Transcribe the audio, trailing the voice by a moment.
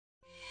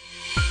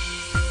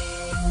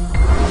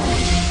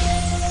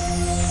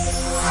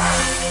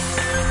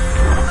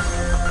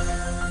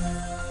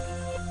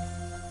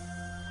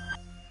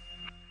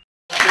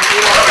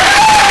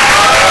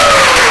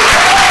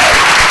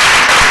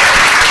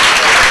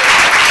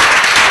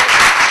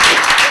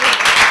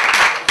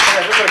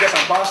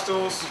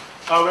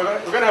we're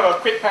going to have a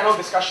quick panel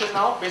discussion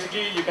now.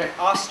 Basically, you can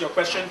ask your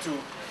question to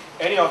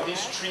any of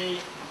these three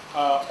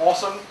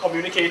awesome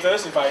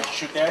communicators, if I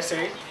should dare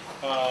say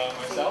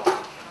myself.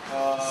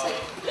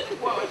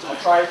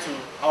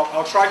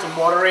 I'll try to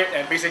moderate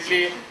and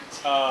basically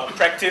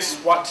practice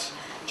what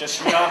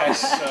Jasmina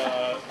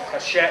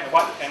has shared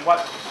and what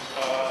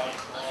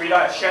Frida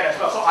has shared as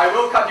well. So I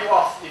will cut you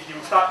off if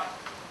you start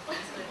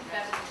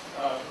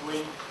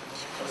going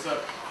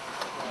berserk.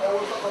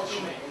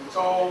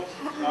 So,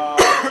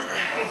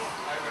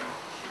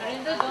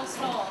 Linda, don't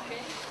snore,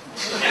 okay?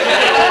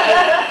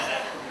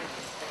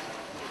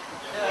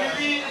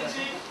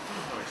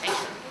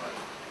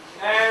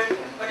 And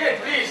again,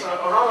 please, a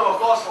round of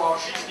applause for our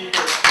three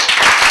speakers.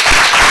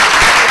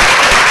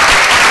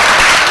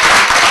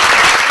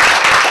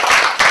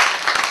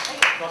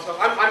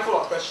 I'm full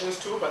of questions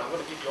too, but I'm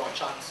going to give you all a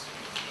chance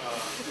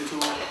to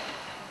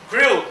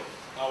grill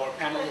our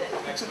panel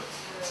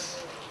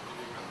experts.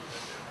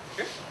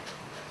 Okay?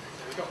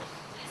 There we go.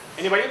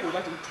 Anybody who would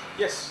like to?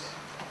 Yes.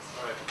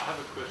 All right. I have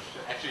a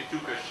question. Actually, two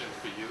questions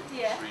for you,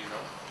 Yeah. Rina.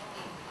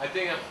 I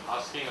think I'm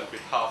asking on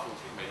behalf of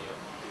many of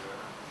you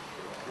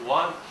here.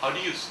 One, how do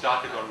you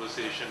start a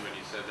conversation when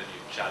you said that you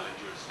challenge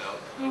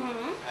yourself?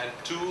 Mm-hmm. And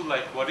two,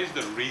 like, what is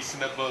the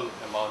reasonable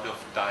amount of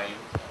time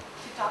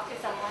To talk to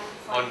someone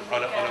on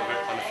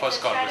a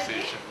first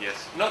conversation?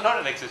 Yes. Not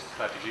an exit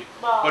strategy.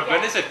 Well, but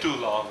when yeah. is it too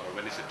long or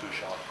when is it too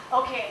short?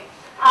 Okay.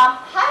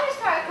 How do you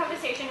start a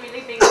conversation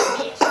really brings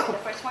me to the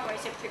first point where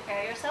you say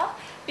prepare yourself,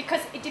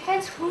 because it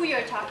depends who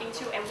you're talking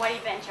to and what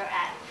event you're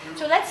at.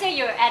 So let's say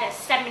you're at a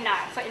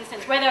seminar, for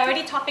instance, where there are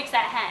already topics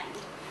at hand.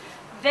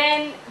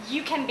 Then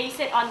you can base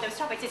it on those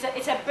topics.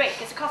 It's a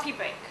break, it's a coffee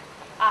break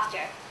after.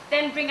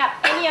 Then bring up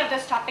any of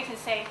those topics and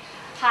say,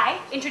 hi,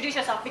 introduce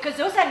yourself, because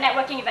those are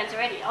networking events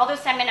already. All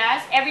those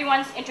seminars,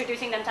 everyone's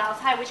introducing themselves.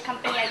 Hi, which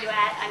company are you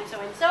at? I'm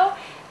so-and-so.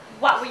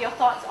 What were your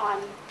thoughts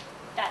on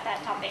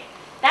that topic?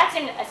 That's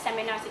in a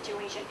seminar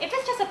situation. If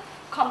it's just a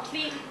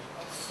complete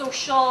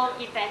social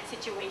event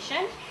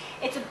situation,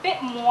 it's a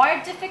bit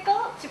more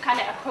difficult to kind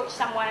of approach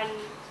someone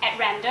at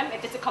random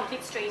if it's a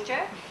complete stranger.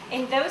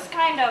 In those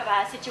kind of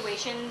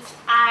situations,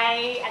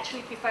 I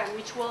actually prefer a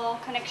mutual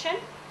connection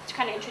to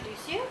kind of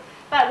introduce you.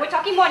 But we're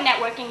talking more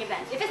networking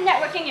events. If it's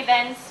networking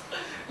events,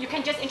 you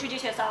can just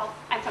introduce yourself.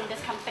 I'm from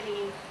this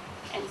company,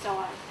 and so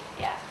on.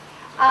 Yeah.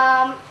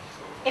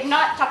 If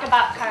not, talk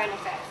about current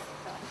affairs.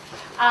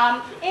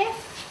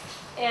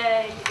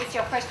 If it's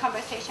your first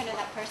conversation with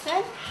that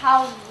person,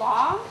 how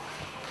long?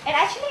 It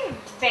actually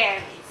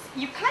varies.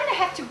 You kind of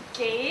have to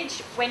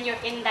gauge when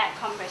you're in that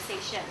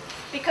conversation.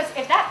 Because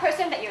if that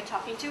person that you're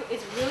talking to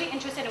is really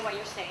interested in what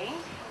you're saying,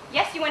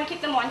 yes, you want to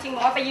keep them wanting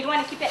more, but you don't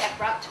want to keep it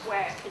abrupt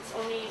where it's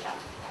only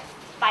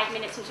 5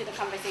 minutes into the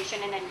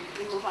conversation and then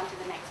we move on to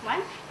the next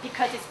one,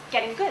 because it's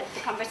getting good.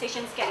 The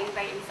conversation's getting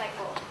very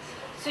insightful.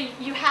 So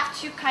you have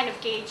to kind of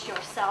gauge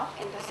yourself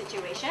in those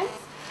situations.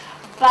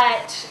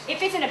 But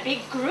if it's in a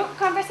big group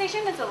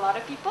conversation, there's a lot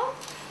of people,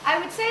 I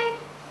would say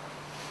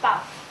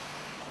about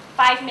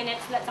 5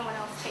 minutes, let someone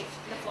else take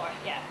the floor.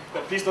 Yeah.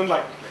 But please don't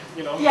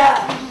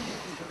Yeah.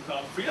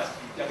 Frida,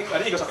 I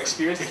think you got some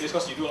experience in this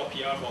because you do a lot of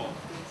PR for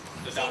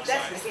the dark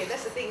side.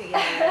 That's the thing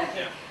again.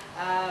 Yeah.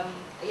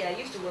 I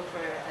used to work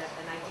for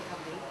an IT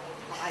company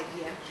called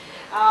IBM.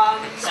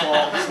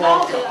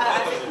 Small.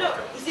 No,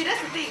 you see,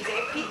 that's the thing.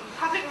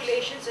 Public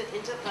relations and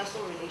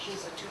interpersonal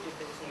relations are two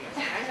different things,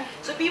 right?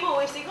 So people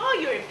always think, oh,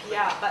 you're in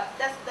PR, but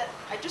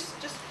I just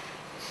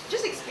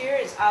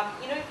experience.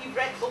 If you've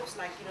read books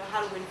like,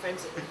 How to Win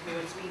Friends and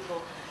Influence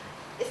People,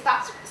 it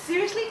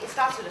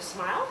starts with a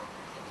smile,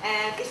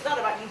 and it's not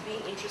about you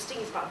being interesting.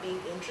 It's about being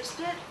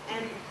interested.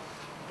 And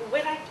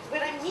when I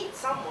meet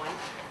someone,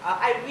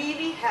 I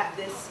really have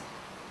this,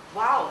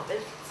 wow,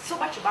 there's so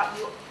much about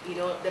you.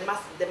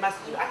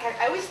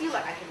 I always feel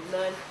like I can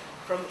learn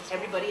from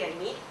everybody I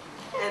meet.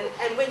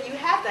 And when you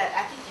have that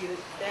attitude,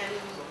 then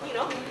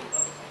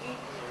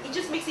it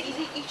just makes it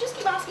easy. You just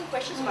keep asking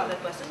questions about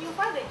that person. You'll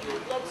find that you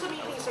learn so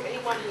many things from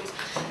anyone who's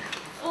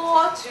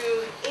 4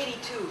 to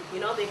 82.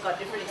 They've got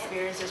different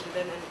experiences with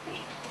them, and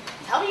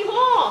tell me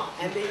more.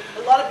 And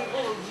a lot of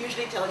people will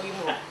usually tell you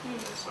more.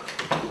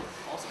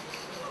 Awesome.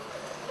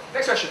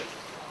 Next question.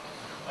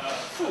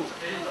 Food.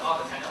 This is all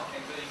the panel,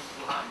 including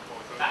Wuhan.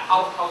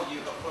 How do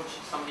you approach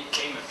somebody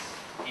famous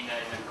in a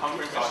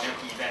conference or an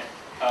event?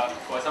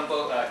 For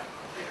example,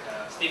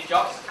 Steve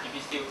Jobs, if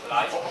he's still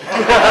alive.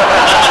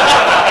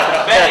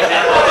 Bad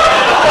example.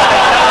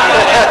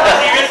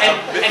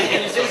 And you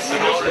just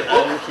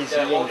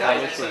the guy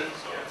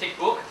take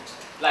book,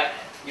 like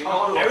you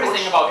know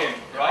everything about him,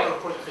 right?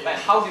 Like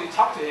how do you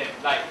talk to him?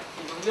 Like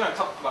you want to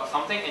talk about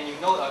something and you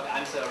know the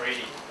answer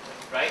already,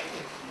 right?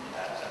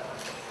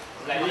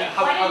 Why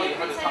don't you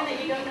pretend that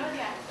you don't know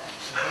the answer?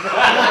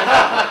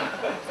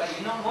 But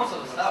you know most of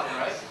the stuff,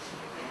 right?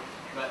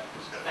 But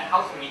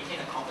how to maintain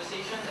a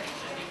conversation?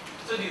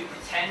 So do you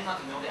pretend not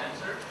to know the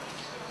answer?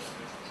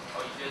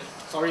 Or you just...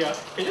 Sorry,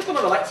 can you turn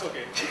on the lights?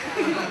 Okay.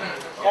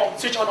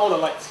 Switch on all the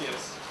lights,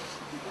 yes.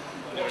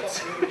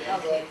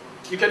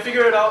 You can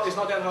figure it out. It's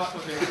not that hard.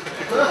 Okay.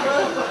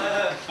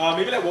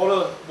 Maybe like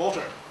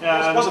Walter.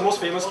 Yeah, what's the most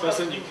famous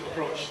person you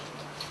approached?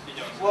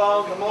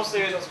 Well,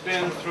 mostly it's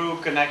been through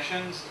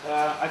connections.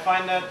 I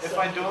find that if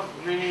I don't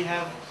really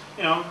have,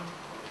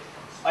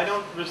 I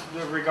don't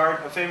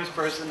regard a famous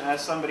person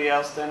as somebody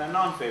else than a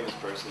non-famous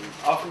person.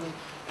 Often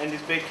in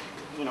these big,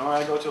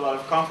 I go to a lot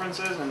of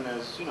conferences and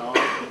there's,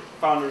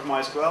 founder of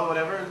MySQL,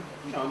 whatever,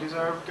 these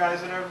are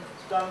guys that have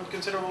done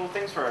considerable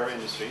things for our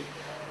industry.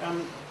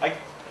 And I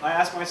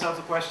ask myself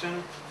the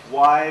question,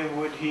 why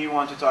would he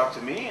want to talk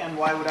to me and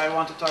why would I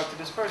want to talk to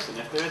this person?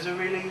 If there is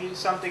really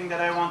something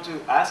that I want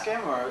to ask him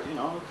or,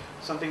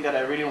 something that I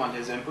really want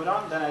his input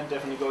on, then I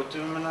definitely go to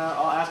him and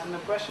I'll ask him the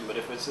question. But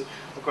if it's a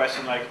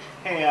question like,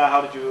 hey,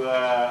 how did you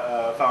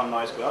found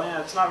MySQL?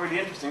 Yeah, it's not really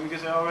interesting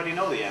because I already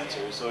know the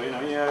answer. So,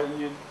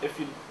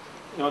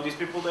 these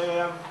people,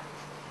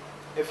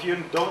 if you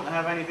don't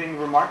have anything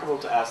remarkable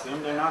to ask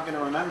them, they're not going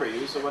to remember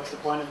you. So what's the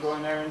point of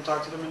going there and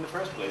talk to them in the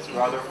first place?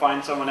 Rather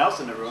find someone else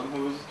in the room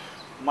who's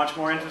much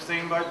more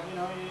interesting, but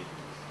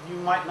you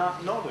might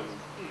not know them.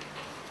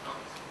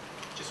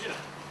 Just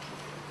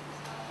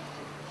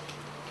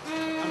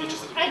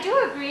I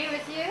do agree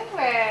with you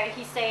where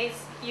he says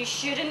you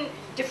shouldn't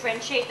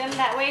differentiate them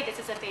that way. This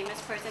is a famous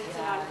person, this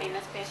is a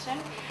non-famous person.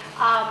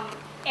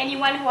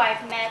 Anyone who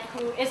I've met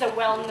who is a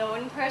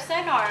well-known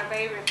person or a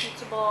very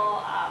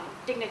reputable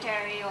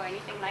dignitary or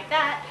anything like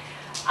that,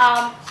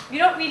 you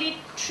don't really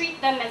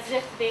treat them as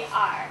if they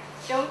are.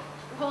 Don't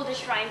hold a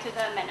shrine to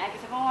them and act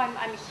as if, oh, I'm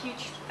a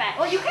huge fan.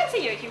 Well, you can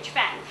say you're a huge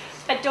fan,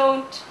 but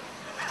don't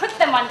put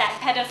them on that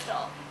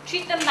pedestal.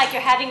 Treat them like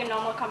you're having a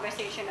normal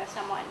conversation with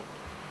someone.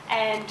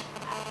 And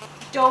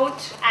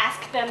don't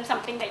ask them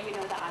something that you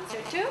know the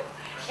answer to.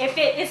 If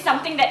it is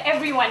something that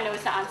everyone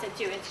knows the answer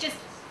to, it's just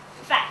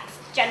facts,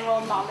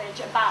 general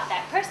knowledge about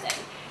that person.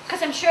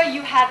 Because I'm sure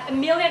you have a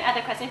million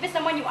other questions. If it's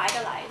someone you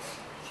idolize,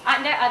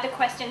 aren't there other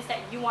questions that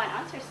you want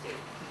answers to?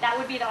 That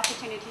would be the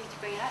opportunity to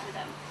bring it up to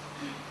them.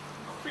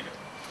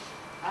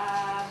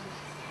 I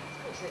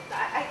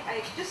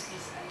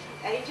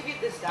interviewed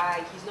this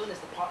guy. He's known as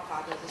the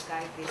Podfather. This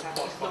guy, he's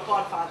the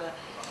Podfather.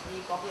 He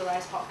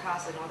popularized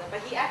podcasts and all that. But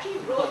he actually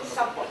wrote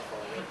something.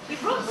 He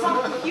wrote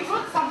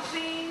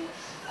something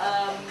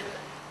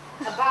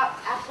about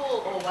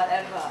Apple or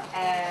whatever,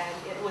 and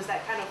it was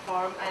that kind of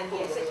forum. And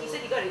he said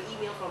he got an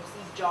email from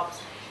Steve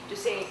Jobs to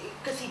say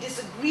because he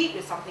disagreed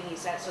with something he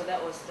said. So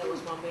that was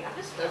one way. I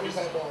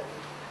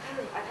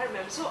can't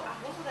remember. So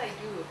what would I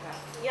do with that?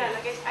 Yeah,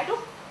 like I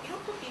don't. You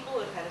don't put people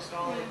on a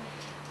pedestal.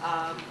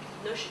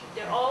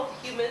 They're all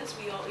humans.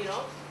 We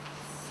all,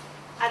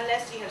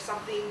 unless you have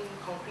something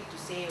concrete to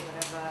say or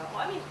whatever.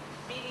 Well, I mean,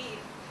 really,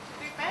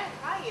 big fan.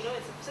 Hi,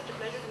 it's such a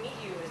pleasure to meet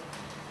you.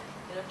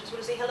 And just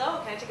want to say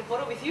hello. Can I take a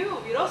photo with you?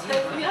 So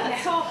yeah.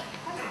 So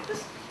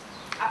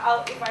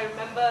if I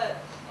remember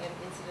an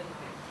incident.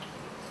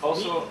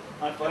 Also,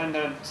 I find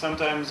that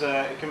sometimes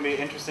it can be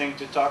interesting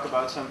to talk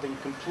about something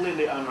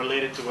completely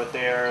unrelated to what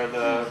they are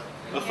the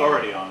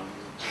authority on.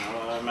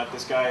 I met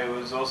this guy who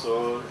was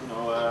also,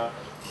 a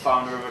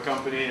founder of a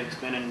company that's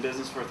been in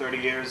business for 30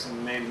 years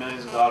and made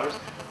millions of dollars.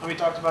 And we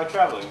talked about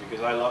traveling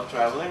because I love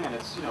traveling and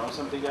it's,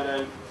 something that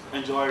I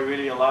enjoy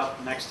really a lot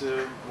next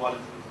to what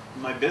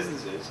my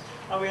business is.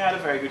 And we had a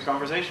very good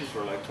conversation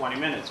for like 20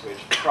 minutes, which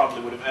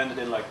probably would have ended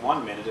in like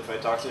 1 minute if I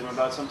talked to him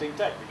about something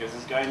tech, because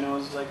this guy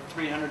knows like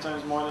 300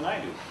 times more than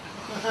I do.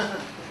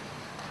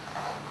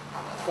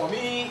 For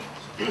me,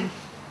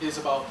 it's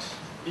about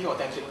being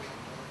authentic.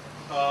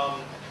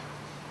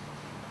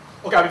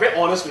 Okay, I'll be very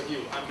honest with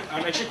you.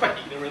 I'm actually quite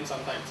ignorant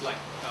sometimes. Like,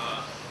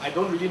 I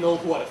don't really know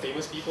who are the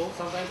famous people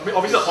sometimes. I mean,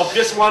 obviously the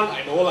obvious one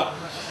I know lah.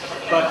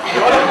 But you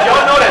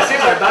all know that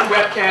since I've done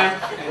webcam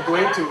and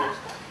going to,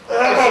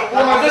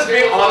 I'm just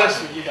being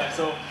honest with you guys.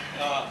 So,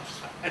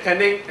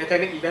 attending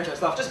events and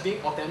stuff, just being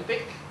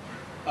authentic.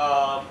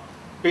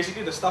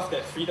 Basically, the stuff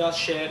that Frida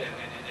shared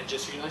and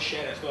Jasrina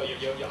shared as well.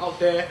 You're out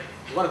there.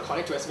 You want to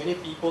connect to as many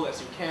people as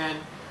you can.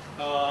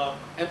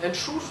 And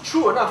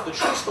true enough, the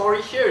true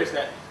story here is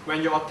that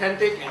when you're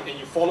authentic and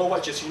you follow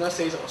what Jasrina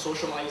says about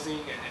socializing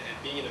and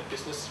being in a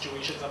business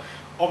situation,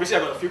 obviously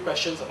I've got a few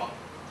questions about,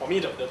 for me,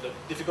 the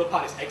difficult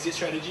part is exit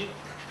strategy.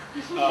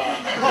 Or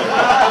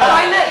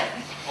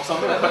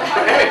something like that.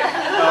 But anyway,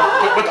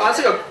 but to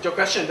answer your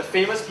question, the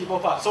famous people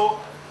part. So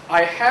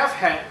I have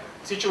had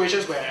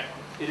situations where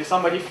it is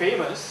somebody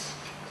famous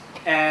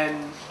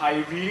and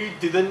I really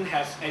didn't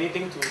have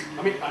anything to,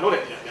 I mean, I know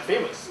that they're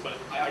famous, but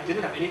I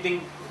didn't have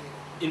anything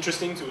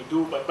interesting to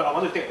do, but I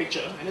wanted to take a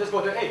picture, and just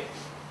go there, hey,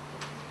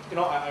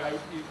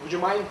 would you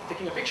mind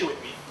taking a picture with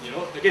me?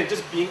 Again,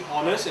 just being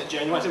honest and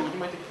genuine. I said, would you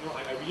mind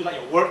taking, I really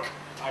like your work,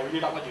 I really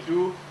like what you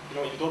do,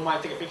 if you don't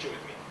mind, take a picture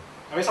with me.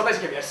 I mean, sometimes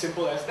it can be as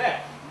simple as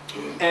that.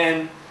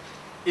 And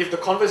if the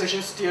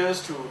conversation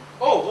steers to,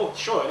 oh,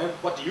 sure, and then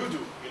what do you do?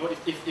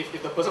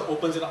 If the person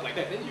opens it up like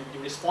that, then you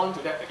respond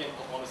to that again,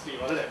 honestly,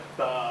 rather than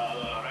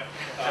right?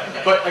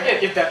 But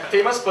again, if that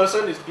famous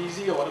person is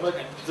busy or whatever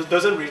and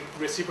doesn't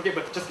reciprocate,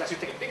 but just lets you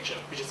take a picture,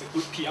 which is a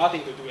good PR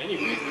thing to do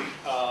anyway,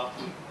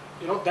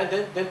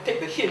 then take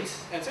the hint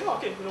and say,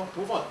 okay,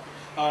 move on.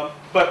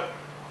 But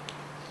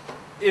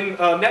in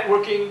a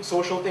networking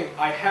social thing,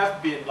 I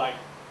have been like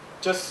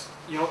just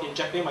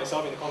injecting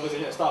myself in the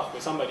conversation and stuff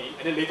with somebody,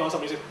 and then later on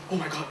somebody says, "Oh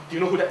my God, do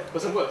you know who that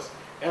person was?"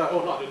 And I'm like,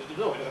 "Oh no, I don't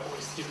know." And they're like, "Oh,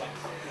 he's like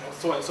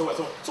so and so and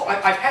so." So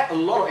I've had a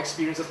lot of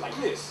experiences like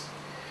this,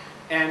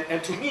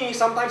 and to me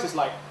sometimes it's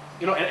like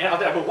and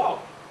after I go, "Wow,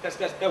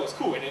 that was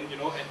cool," and then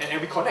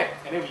and we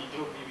connect, and then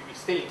we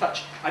stay in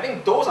touch. I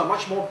think those are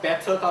much more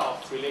better kind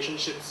of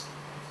relationships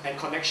and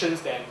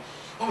connections than,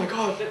 "Oh my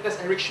God, that's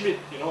Eric Schmidt,"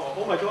 or,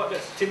 "Oh my God,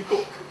 that's Tim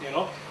Cook,"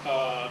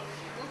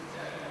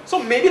 So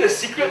maybe the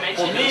secret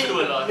for me,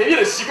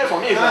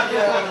 is that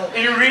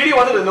if you really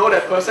wanted to know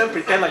that person,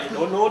 pretend like you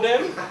don't know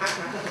them,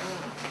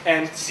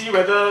 and see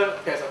whether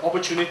there's an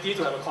opportunity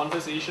to have a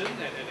conversation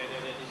and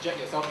inject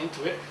yourself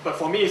into it. But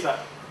for me, it's like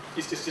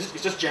it's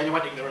just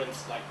genuine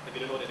ignorance. Like I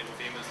didn't know that they were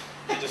famous.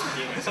 They just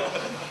being myself.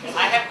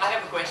 I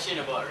have a question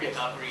about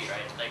recovery,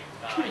 right? Like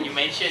you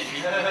mentioned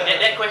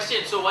that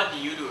question. So what do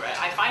you do, right?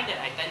 I find that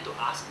I tend to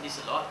ask this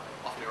a lot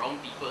of the wrong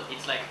people.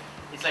 It's like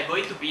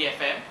going to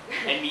BFM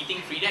and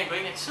meeting Frida and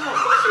going like, "So,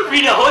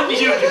 Frida, what do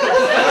you do?"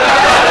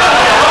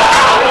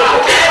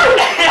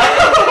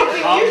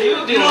 How do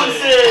you do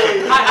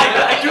it?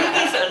 I do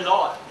this a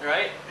lot,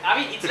 right? I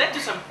mean, it's led to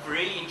some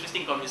really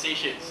interesting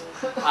conversations.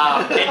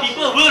 And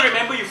people will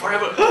remember you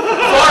forever.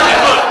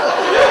 Forever!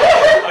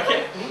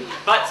 Okay?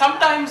 But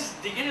sometimes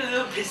they get a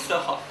little pissed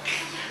off.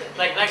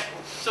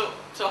 So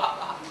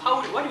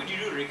what would you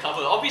do to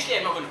recover? Obviously,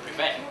 I'm not going to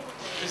prevent,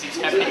 because it's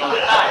happening all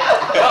the time.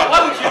 But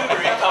what would you do to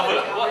recover?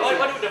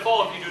 What would the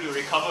four of you do to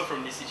recover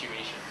from this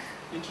situation?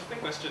 Interesting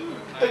question.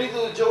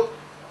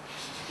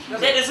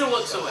 That doesn't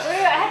work so well.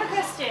 Wait, I have a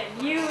question.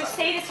 You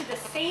say this to the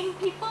same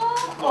people,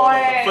 or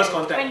first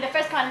contact. when the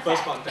first contact?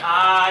 First contact.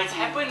 It's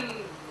happened.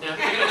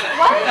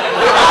 What?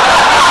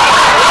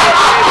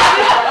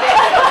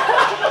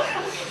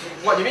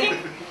 What do you mean?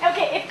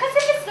 Okay, because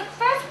if it's the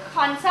first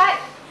contact,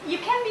 you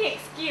can be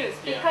excused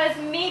because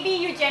maybe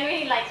you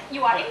genuinely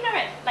you are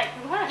ignorant.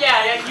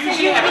 Yeah,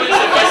 usually happens the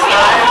first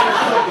time.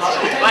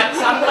 But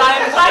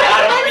sometimes there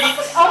are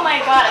reads. Oh my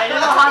God, I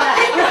don't know how that.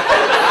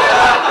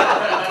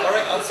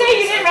 Say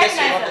you didn't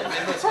recognize them.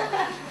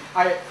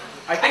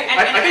 I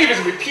think if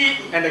it's repeat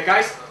and the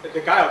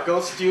guy or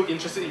girl's still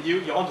interested in you,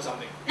 you're onto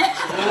something.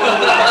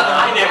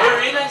 I never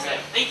realized that.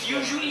 It's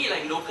usually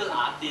like local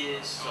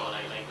artists or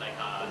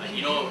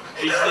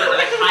business,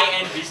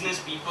 high-end business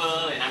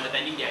people, and I'm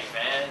attending their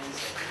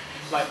events.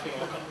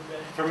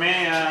 For me,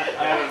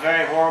 I have a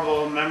very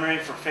horrible memory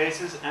for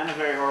faces and a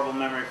very horrible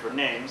memory for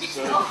names,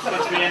 so it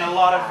puts me in a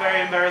lot of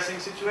very embarrassing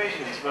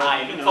situations. But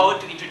I look forward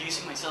to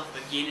introducing myself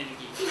again and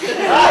again.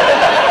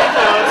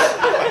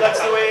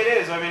 That's the way it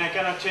is. I mean, I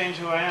cannot change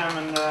who I am,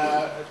 and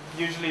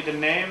usually the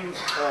name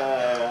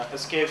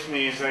escapes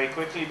me very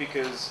quickly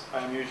because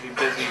I'm usually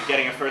busy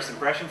getting a first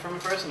impression from a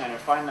person, and I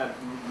find that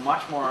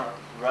much more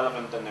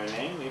relevant than their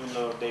name, even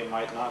though they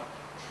might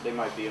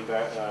be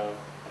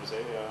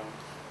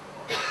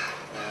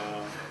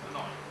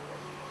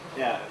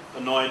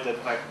annoyed at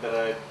the fact that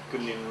I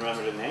couldn't even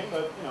remember the name,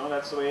 but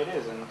that's the way it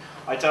is, and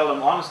I tell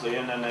them honestly,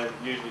 and then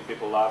usually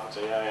people laugh and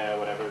say, yeah,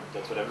 whatever,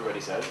 that's what everybody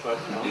says, but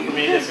for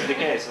me this is the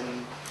case,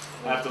 and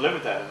I have to live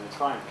with that, and it's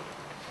fine.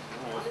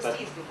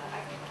 Honesty is good.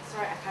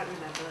 Sorry, I can't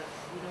remember.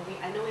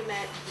 I know we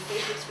met, the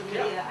face looks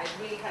familiar, I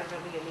really can't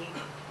remember your name.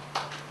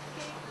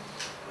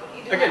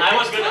 Again, I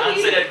was going to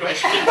answer that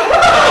question.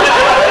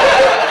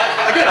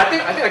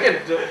 Again,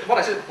 what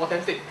I said,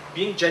 authentic,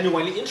 being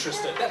genuinely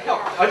interested, that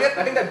helps.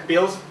 I think that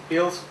bails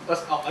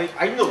us out.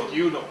 I know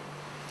you know.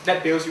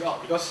 That bails you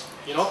out because,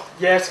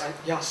 yes,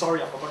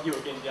 sorry, I forgot you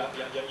again.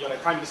 You're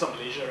like Prime Minister of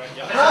Malaysia, right?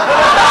 Yeah.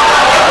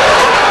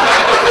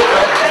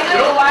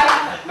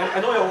 I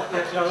know you're,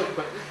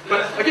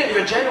 but again, if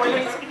you're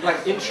genuinely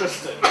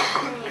interested,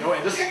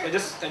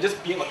 and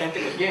just being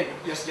authentic again,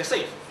 you're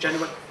safe,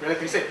 genuine,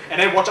 relatively safe. And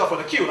then watch out for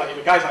the cue, if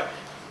the guy's like,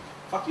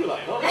 fuck you, you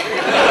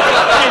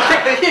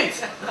take the hint,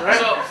 right?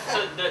 So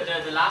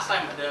the last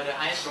time, the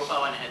highest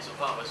profile one I had so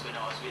far was when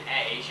I was with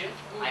Air Asia.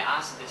 I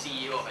asked the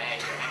CEO of Air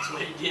Asia Max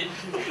what he did,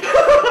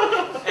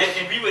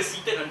 and we were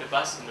seated on the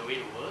bus on the way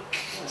to work.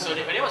 So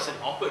that was an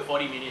awkward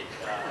 40 minutes.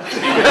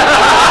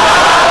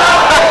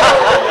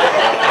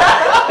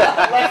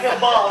 Like a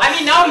boss. I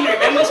mean, now he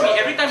remembers me.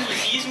 Every time he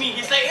sees me,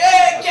 he's like,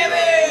 "Hey,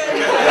 Kevin!"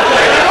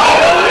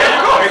 There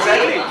you go,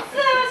 exactly.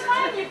 So it's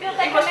fine, you built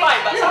that It was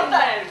fine, but connection.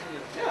 sometimes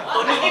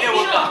Tony didn't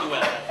work out too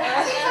well.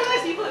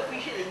 Sometimes people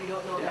appreciate that you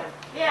don't know them.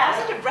 Yeah.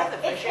 It's such a breath of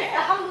fresh It's air.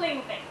 a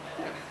humbling thing.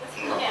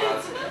 Yeah.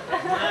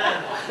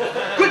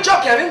 Good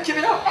job, Kevin. Keep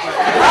it up.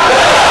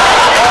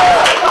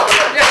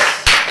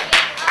 Yes.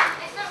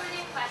 It's not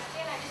really a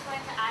question. I just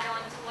wanted to add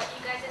on to what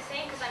you guys are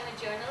saying because I'm a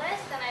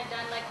journalist and I've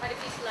done quite a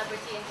few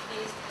celebrity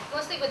interviews,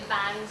 mostly with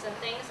bands and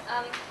things.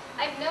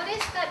 I've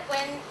noticed that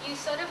when you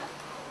sort of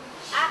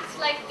act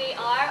like they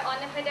are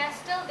on a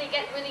pedestal, they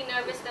get really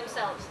nervous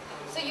themselves.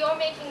 So you're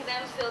making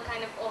them feel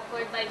kind of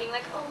awkward by being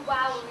like, "Oh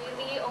wow,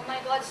 really? Oh my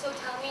God, so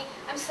tell me,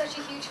 I'm such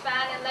a huge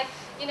fan," and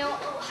oh,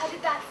 how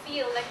did that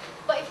feel?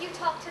 But if you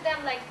talk to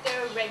them like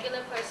they're a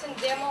regular person,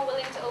 they're more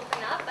willing to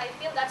open up. I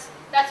feel that's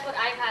what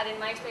I've had in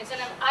my experience, and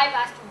I've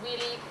asked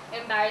really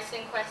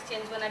embarrassing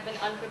questions when I've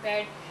been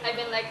unprepared. I've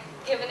been like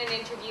given an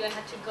interview and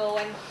had to go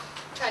and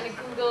try to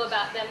Google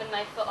about them on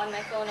my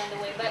phone on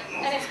the way,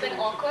 and it's been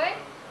awkward.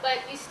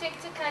 But you stick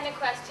to kind of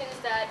questions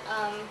that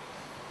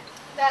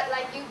that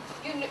like you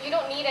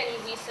don't need any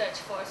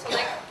research for. So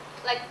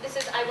like this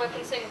is, I work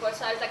in Singapore,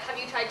 so I was like, have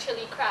you tried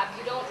chili crab?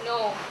 You don't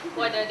know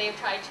whether they've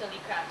tried chili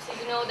crab. So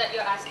you know that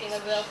you're asking a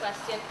real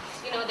question,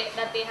 you know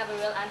that they have a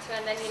real answer,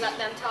 and then you let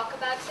them talk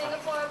about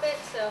Singapore a bit,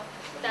 so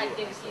that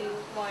gives you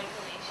more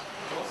information.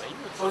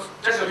 So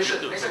just a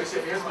mission. Next time you see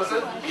a famous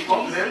person, you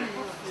talk to them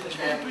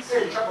and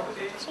say, you try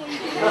property.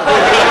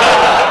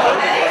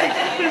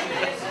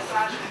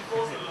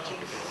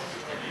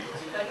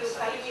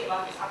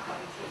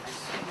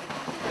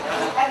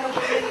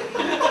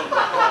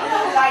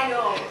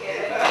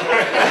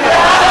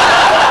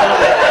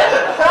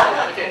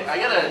 Okay, I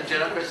got a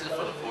general question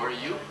for the four of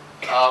you.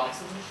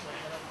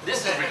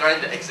 This is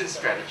regarding the exit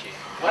strategy.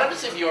 What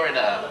happens if you're in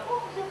a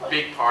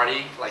big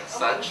party like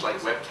such, like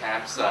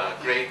webcamps,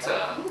 great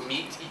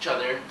meet each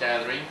other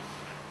gathering,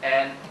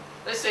 and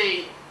let's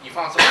say you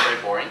found something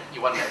very boring,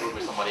 you want to network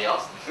with somebody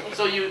else,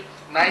 so you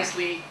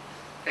nicely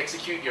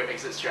execute your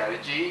exit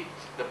strategy,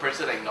 the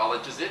person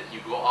acknowledges it, you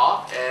go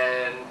off,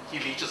 and he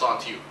leeches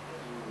onto you.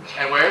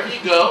 And wherever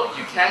you go,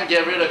 you can't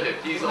get rid of him.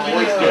 He's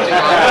always leeching on you.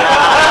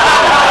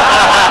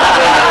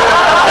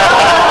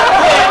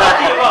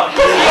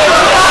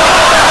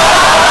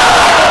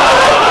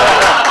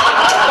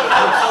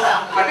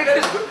 I think that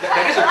is good.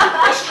 That is a good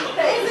question.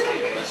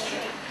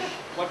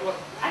 What?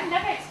 I've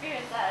never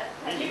experienced that.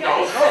 Have you No.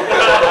 guys?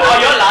 Oh,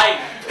 you're lying.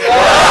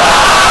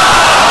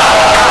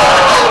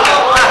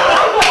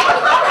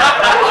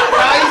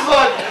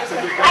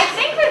 I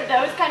think with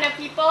those kind of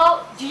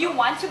people, do you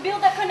want to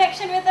build that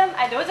connection with them?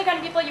 Are those the kind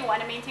of people you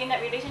want to maintain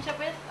that relationship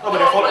with? No, but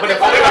they're following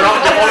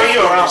around. They're following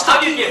you around. How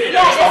do you get rid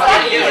Yeah, of that's it?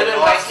 not you.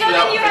 So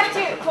then you have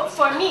to,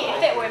 for me, if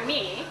it were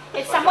me,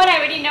 it's someone I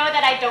already know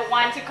that I don't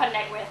want to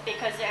connect with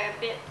because they're a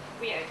bit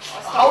weird.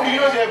 How do you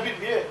know they're a bit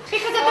weird?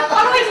 Because if they're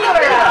following you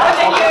around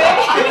and you're...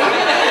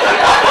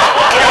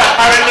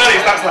 Apparently,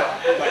 that's like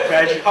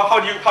tragic. How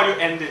do you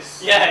end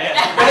this? Yeah.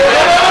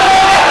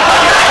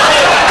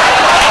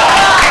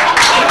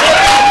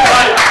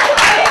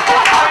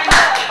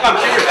 I'm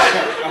curious.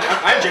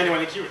 I'm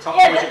genuinely curious.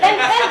 Yeah, then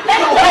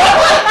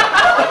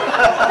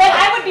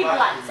I would be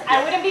blunt.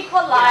 I wouldn't be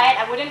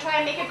polite. I wouldn't try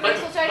and make it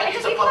graceful. I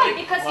just be blunt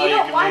because you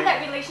don't want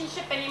that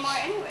relationship anymore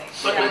anyway.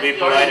 But can be you're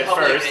polite in at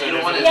public first, and you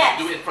and don't want to Yes,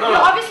 do it in you're front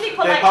of obviously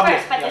polite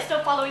public, first, but yeah. they're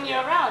still following you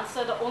around.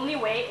 So the only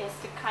way is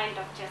to kind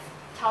of just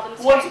tell them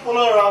Who wants to straight.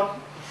 follow around?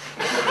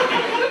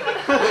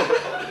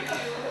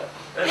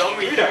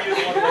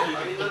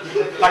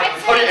 Like,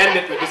 how do you end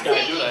it with this guy?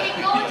 You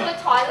can go into the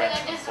toilet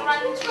and just run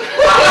through the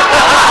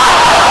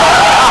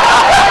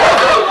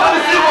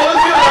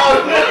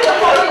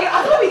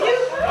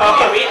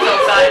Okay, wait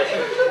outside.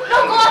 No,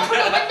 go out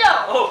through the window.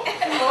 Oh.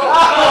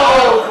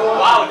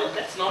 Wow,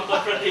 that's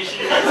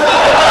non-confrontation.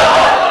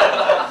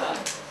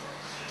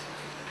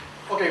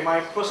 Okay,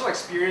 my personal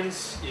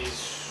experience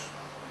is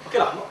okay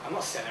lah. I'm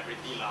not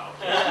celebrity lah.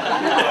 Okay.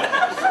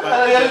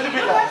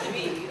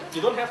 But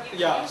you don't have to,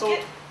 yeah.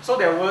 So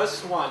there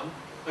was one.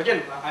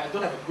 Again, I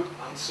don't have a good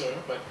answer,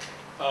 but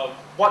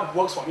what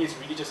works for me is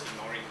really just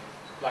ignoring.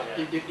 Like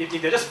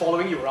if they're just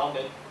following you around,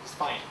 then it's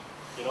fine,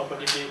 you know.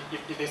 But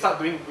if they start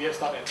doing weird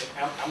stuff, and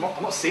I'm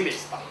not saying they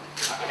start.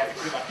 I have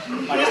to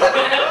like they start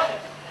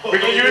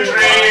bringing you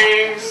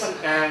drinks,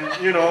 and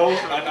you know,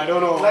 I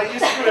don't know. Like you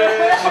secret.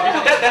 Are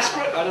people that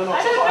desperate? I don't know.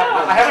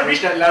 I haven't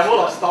reached that level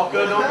of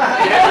stalker though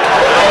yet.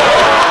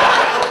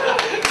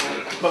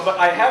 But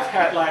I have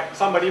had like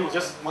somebody who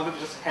just wanted to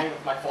just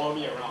follow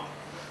me around,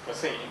 per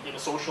se, in a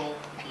social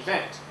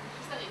event.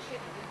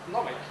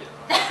 Not my kid.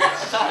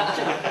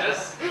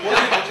 Just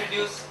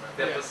introduce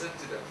the person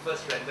to the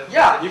first random.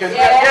 Yeah, you can do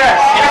that. Yes.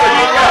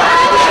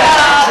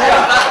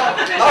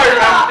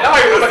 Now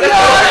I remember. That's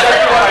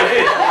exactly what I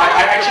did.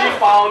 I actually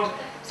found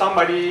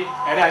somebody,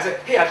 and then I said,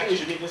 hey, I think you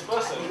should meet this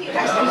person.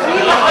 That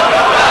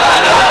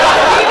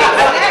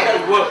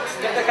works.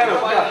 That kind of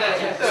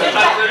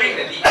Transferring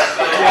the lead.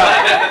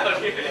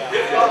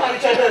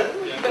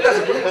 That's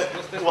a good.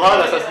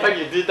 Wow, I suspect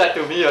you did that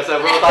to me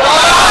several times.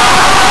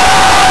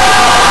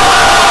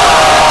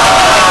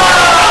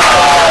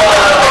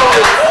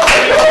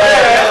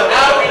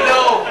 Now we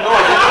know. No,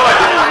 I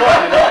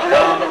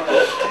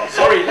didn't.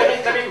 Sorry,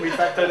 let me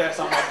refactor that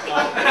somewhat.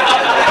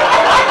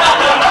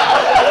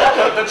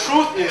 The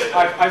truth is,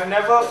 I've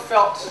never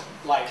felt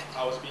like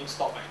I was being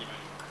stalked by anybody.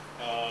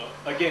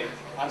 Again,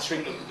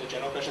 answering the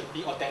general question,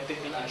 being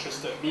authentically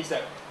interested means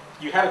that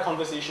you had a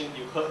conversation,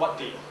 you heard what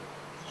you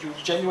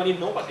genuinely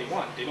know what they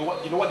want. You know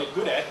what they're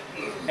good at,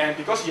 and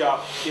because you are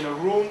in a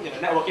room, in a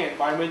networking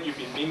environment, you've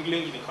been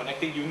mingling, you've been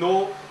connecting. You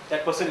know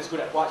that person is good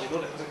at what. You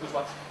know that person is good at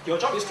what. Your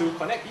job is to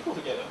connect people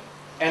together,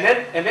 and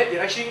then it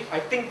actually, I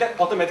think that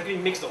automatically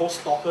makes the whole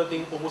stalker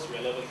thing almost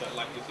relevant. That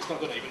like it's not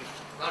going to even.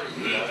 Not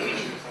really.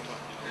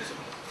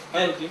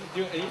 And do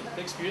you any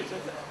experience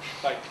like that?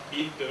 Like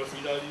being the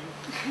Frida Liu?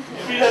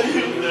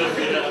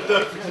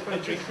 The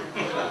drink.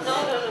 No.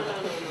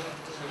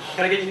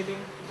 Can I get anything?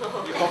 No,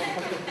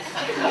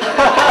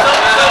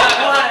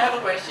 I have a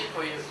question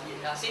for you.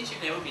 Since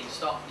you've never been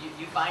stalked,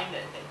 you find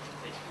that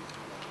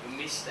you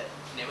miss that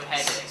you never had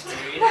that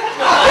experience?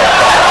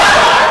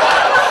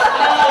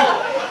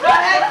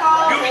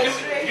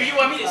 Do you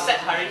want me to set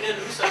Harinda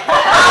loose?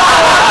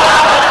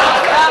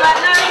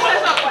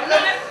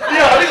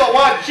 Yeah, I only got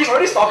one. She's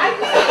already stalking.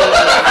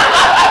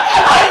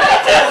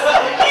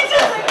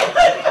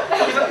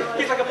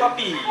 He's like a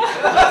puppy.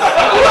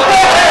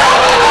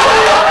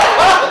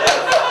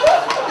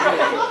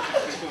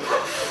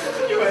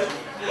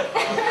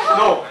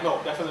 No,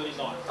 definitely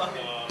not.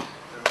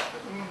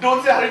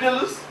 Don't say Harinda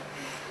loose.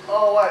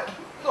 Oh, what?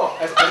 No,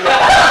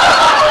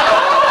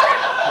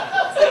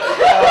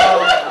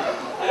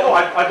 no,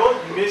 I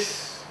don't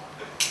miss.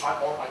 I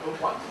don't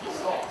want to be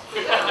stalked. I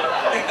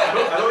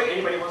don't think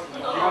anybody wants to.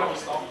 You want to be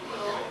stalked?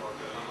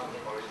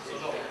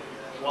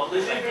 Well,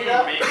 this is really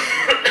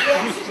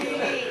Yes,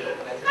 really.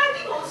 I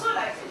think also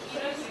like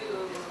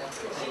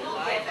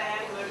BFM,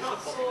 we're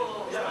not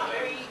so,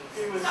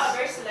 it's not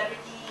very celebrity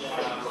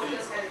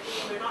focused kind of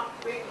thing. We're not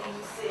very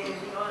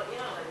elusive, like we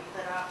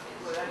turn up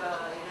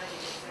wherever, in a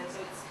sense. So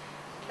it's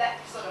that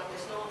sort of,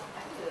 there's no,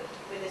 I think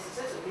when there's a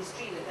sense of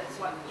mystery, that's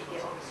what you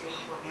get on the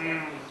stage for.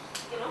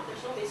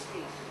 There's no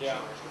mystery.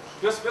 Yeah,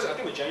 because I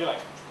think with Jenny,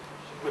 like,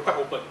 we're quite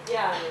open.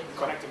 Yeah. You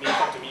connect to me,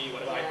 talk to me,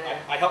 whatever. Yeah.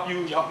 I help you,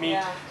 you help me.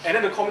 Yeah. And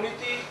then the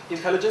community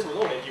intelligence will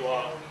know that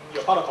you're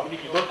part of the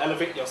community. You don't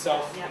elevate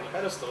yourself on the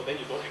pedestal, then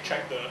you don't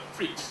attract the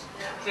freaks.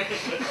 Yeah.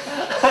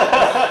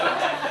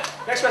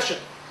 Next question.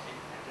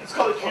 It's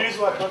called Curious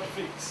What, not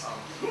Freaks.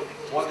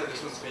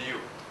 This one's for you.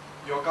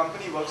 Your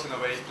company works in a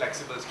very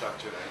flexible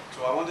structure, right?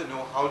 So I want to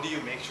know, how do you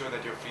make sure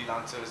that your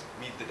freelancers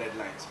meet the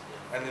deadlines?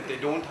 And if they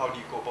don't, how do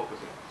you cope up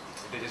with it?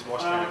 If they just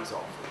wash their hands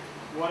off?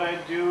 What I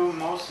do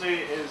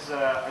mostly is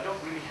I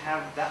don't really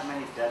have that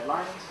many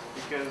deadlines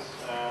because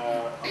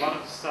a lot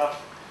of the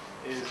stuff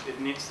it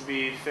needs to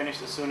be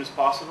finished as soon as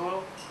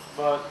possible.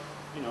 But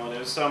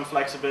there's some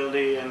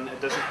flexibility, and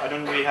I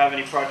don't really have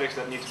any projects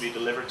that need to be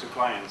delivered to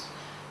clients.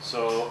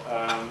 So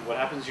what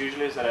happens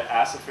usually is that I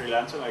ask the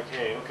freelancer, like,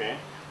 hey, okay,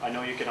 I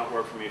know you cannot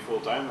work for me full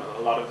time.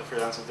 A lot of the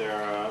freelancers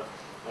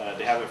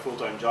they have a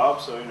full-time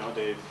job, so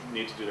they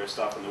need to do their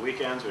stuff on the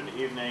weekends or in the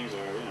evenings,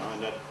 or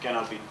and that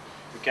cannot be.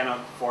 We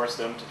cannot force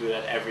them to do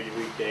that every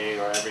weekday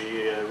or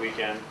every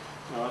weekend.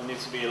 It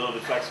needs to be a little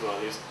bit flexible. At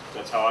least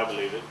that's how I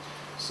believe it.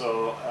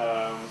 So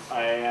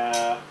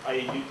I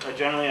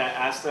generally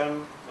ask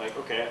them, like,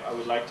 okay, I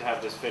would like to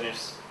have this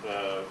finished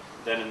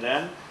then and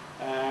then.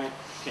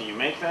 Can you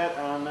make that?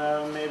 And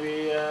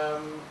maybe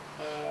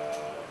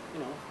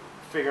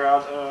figure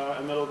out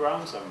a middle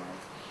ground somewhere.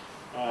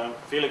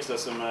 Felix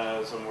does some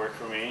work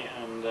for me,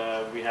 and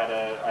I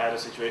had a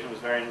situation that was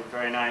very,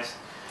 very nice.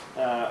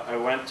 I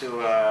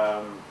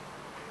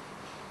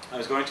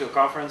was going to a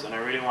conference, and I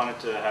really wanted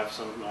to have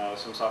some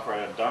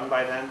software done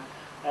by then.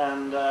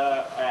 And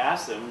I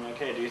asked him,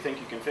 okay, do you think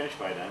you can finish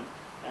by then?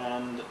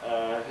 And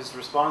his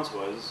response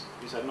was,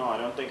 he said, no, I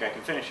don't think I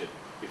can finish it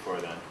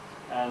before then.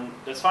 And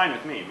that's fine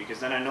with me, because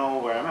then I know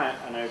where I'm at,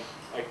 and I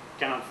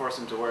cannot force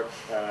him to work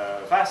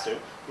faster.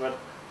 But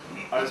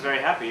I was very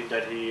happy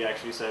that he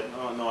actually said,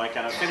 no, I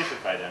cannot finish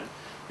it by then,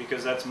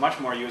 because that's much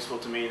more useful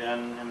to me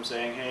than him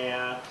saying, hey,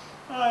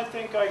 I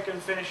think I can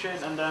finish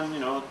it, and then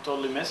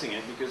totally missing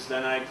it, because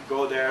then I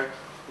go there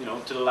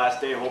to the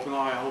last day hoping,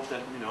 I hope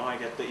that I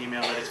get the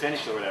email that it's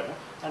finished or whatever,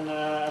 and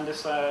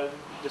this way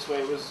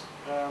it was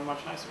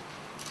much nicer.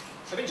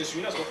 I think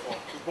Jasmina's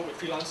work with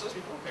freelancers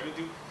before. Have you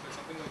do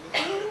something like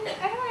this?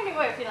 I don't really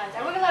work with freelance.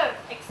 I work a lot of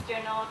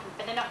external,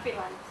 but they're not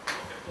freelance. Okay.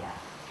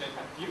 Yeah. And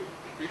you,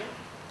 Frida?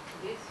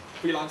 Yes.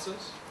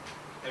 Freelancers?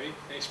 Have you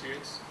any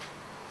experience?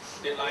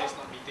 Deadlines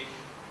not meeting?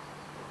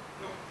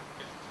 No.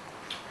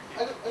 I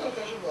got a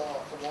question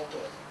for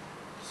Walter.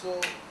 So,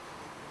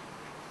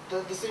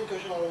 the same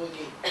question all over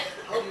again.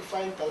 How do you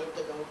find talented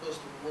developers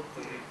to work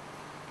for you?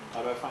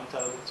 How do I find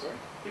talented, sorry?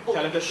 People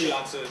Talented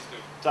freelancers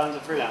too.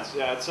 Talented freelancers,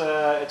 yeah,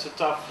 it's a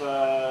tough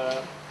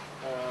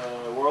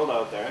world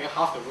out there. I think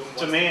half the room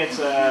To me, it's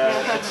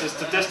a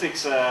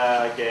statistics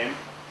game.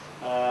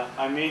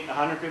 I meet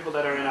 100 people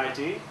that are in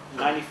IT.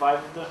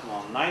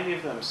 90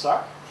 of them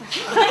suck.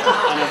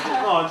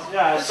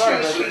 Sorry,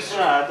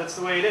 but that's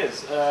the way it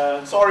is.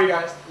 Sorry,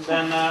 guys.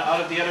 Then out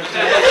of the other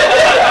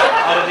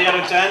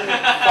 10,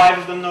 5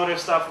 of them know their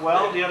stuff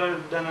well.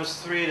 Then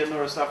there's 3 that know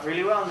their stuff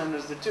really well, and then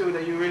there's the 2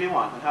 that you really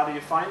want. And how do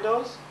you find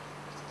those?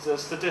 It's a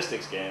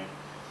statistics game.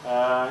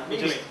 You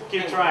just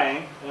keep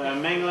trying,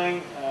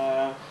 mingling.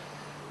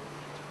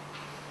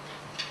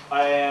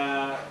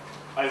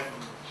 I've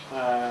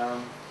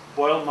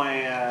boiled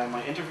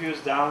my interviews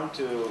down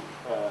to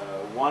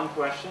one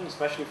question,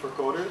 especially for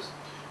coders.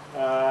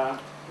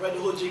 Write the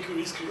whole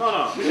jQuery script.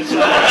 No. It's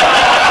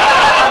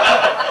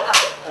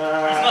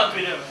It's not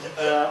Twitter.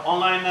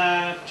 online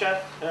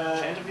chat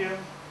interview,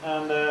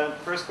 and the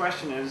first question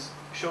question is,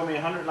 show me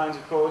 100 lines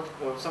of code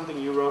of something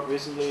you wrote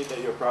recently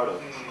that you're proud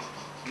of.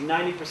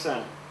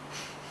 90%.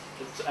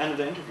 It's the end of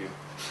the interview.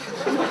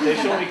 They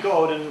show me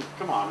code and,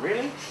 come on,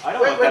 really? I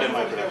don't want that in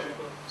my production.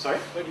 Sorry?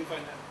 Where do you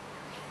find that?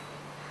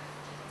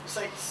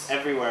 Sites?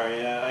 Everywhere,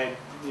 yeah.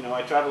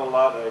 I travel a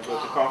lot. I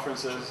go to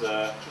conferences.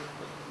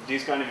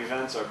 These kind of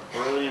events are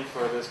brilliant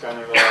for this kind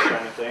of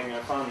thing. I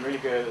found really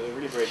good,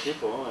 really great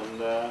people,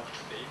 and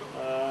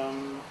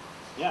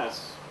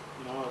yes,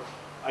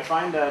 I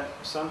find that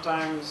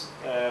sometimes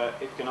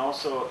it can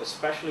also,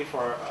 especially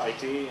for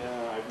IT,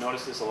 I've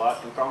noticed this a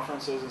lot in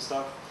conferences and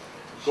stuff.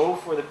 Go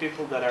for the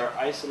people that are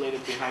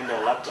isolated behind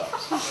their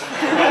laptops.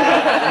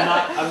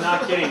 I'm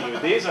not kidding you.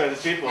 These are the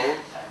people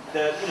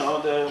that,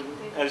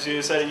 as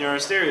you said in your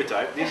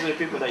stereotype, these are the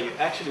people that you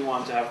actually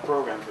want to have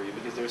programmed for you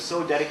because they're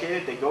so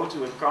dedicated. They go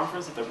to a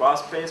conference that their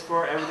boss pays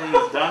for, everything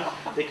is done.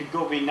 They could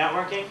go be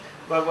networking,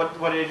 but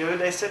what do?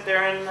 They sit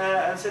there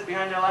and sit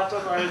behind their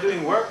laptop, or they're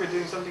doing work or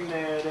doing something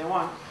they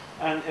want.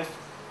 And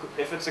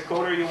if it's a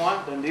coder you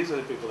want, then these are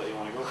the people that you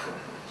want to go for.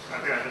 I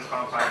think I just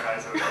found 5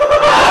 guys over there.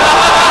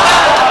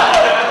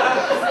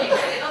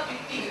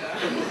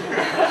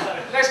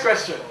 Next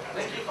question.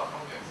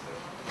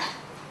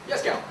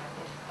 Yes, Gal.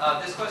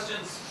 This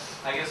question's,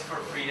 I guess, for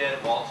Frida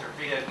and Walter.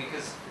 Frida,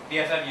 because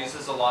BFM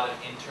uses a lot of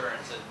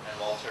interns and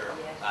Walter,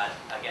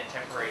 again,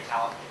 temporary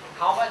talent.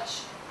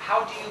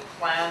 How do you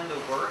plan the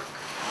work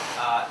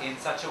in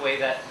such a way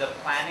that the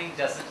planning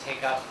doesn't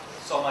take up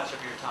so much of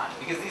your time?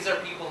 Because these are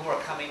people who are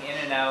coming in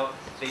and out.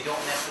 They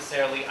don't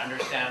necessarily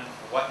understand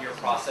what your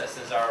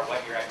processes are, what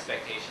your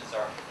expectations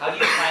are. How do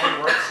you plan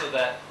your work so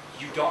that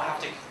you don't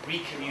have to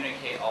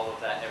re-communicate all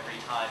of that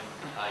every time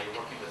you're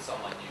working with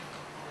someone new?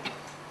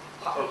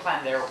 Or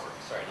plan their work,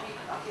 sorry.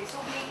 Okay, so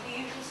we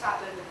usually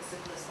start with the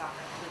simpler stuff,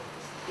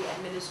 the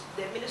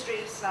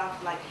administrative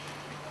stuff, like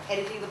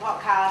editing the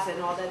podcast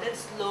and all that. Then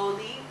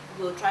slowly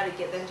we'll try to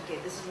get them to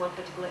get, this is one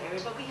particular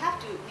area, but we have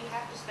to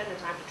spend the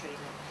time to train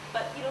them.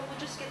 But we'll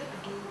just get them to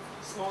do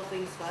small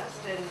things first,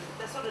 and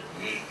that sort of,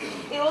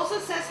 it also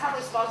says how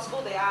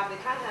responsible they are. If they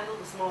can't handle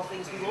the small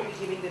things, we won't be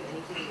giving them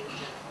anything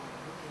major.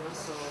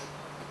 So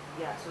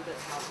yeah, so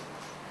that's how.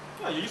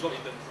 Yeah, you use what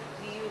interns?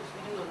 We do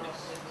a lot of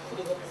things.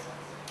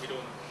 We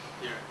don't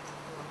here.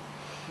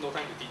 No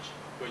time to teach.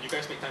 Well, you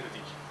guys make time to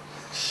teach.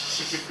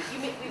 We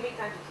make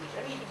time to teach.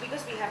 I mean,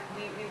 because we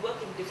work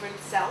in different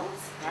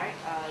cells, right?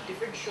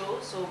 Different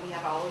shows. So we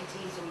have our own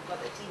team. So we've got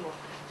a team of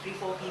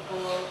 3-4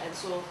 people, and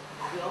so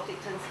we all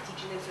take turns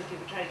teaching them. So we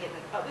try to get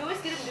them. But we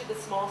always get them to do the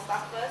small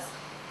stuff first.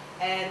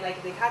 And like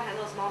if they can't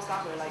handle small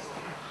stuff, we're like,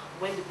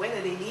 when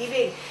are they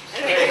leaving?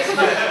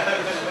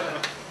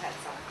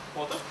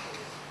 Walter?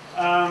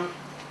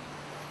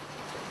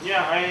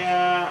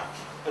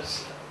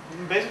 It's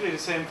basically the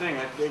same thing.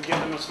 I give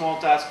them a small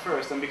task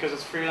first, and because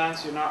it's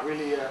freelance, you're not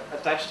really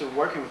attached to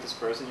working with this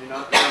person. You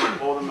don't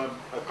owe them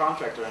a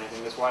contract or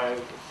anything. That's why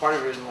part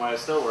of the reason why I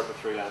still work with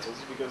freelancers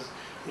is because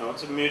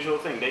it's a mutual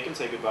thing. They can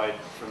say goodbye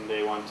from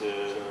day one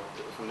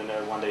from the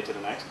one day to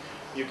the next.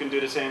 You can do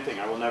the same thing.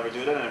 I will never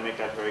do that, and I make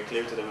that very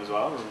clear to them as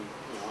well. And,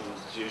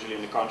 it's usually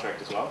in the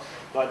contract as well.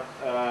 But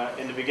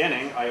in the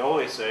beginning, I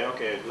always say,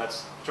 okay,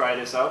 let's try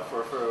this out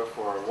for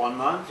 1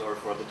 month or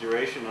for the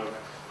duration of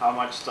how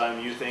much time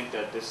you think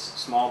that this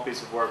small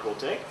piece of work will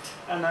take.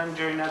 And then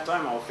during that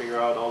time, I'll figure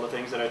out all the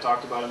things that I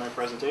talked about in my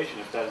presentation.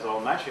 If that is all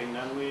matching,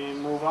 then we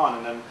move on.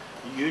 And then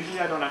usually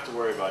I don't have to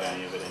worry about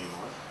any of it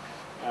anymore.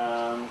 I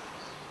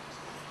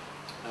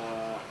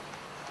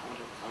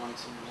wanted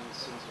to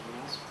say something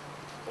else,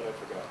 but I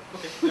forgot.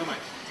 Okay, never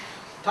mind.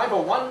 Time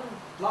for one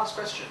last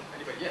question.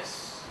 Anybody?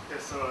 Yes.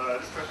 Yes, so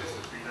this question is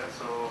to Frida.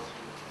 So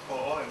for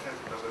all intents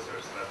and purposes, you're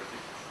a celebrity,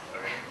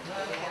 okay?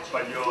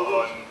 But you're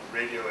on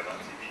radio and on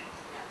TV.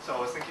 So I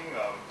was thinking,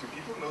 do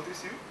people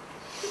notice you?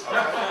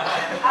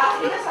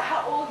 Depends on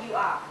how old you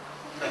are.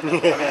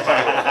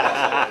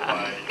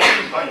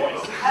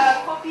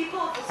 For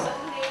people of a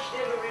certain age,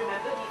 they will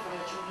remember me from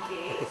the TV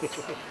days.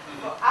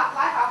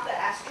 Life after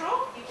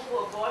Astro, people who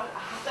were born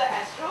after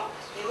Astro,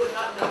 they would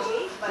not know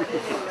me, but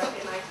then they would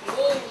recognize me.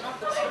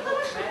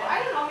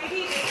 I don't know,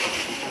 maybe they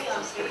see me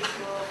on Facebook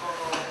or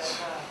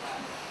whatever.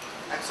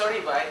 I'm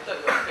sorry, but I thought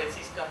you were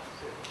Francisca.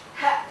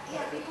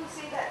 Yeah, people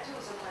say that too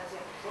sometimes.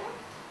 Yeah.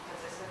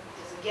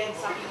 Again,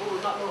 some people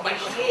will not know who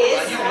she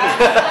is.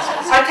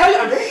 I tell you,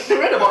 I'm very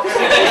ignorant about that.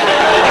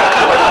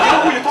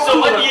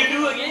 So what do you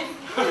do again?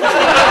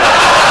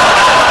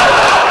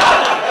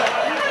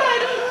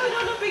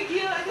 No big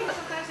deal. I think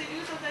sometimes they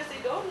do, sometimes they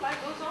don't. Life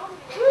goes on.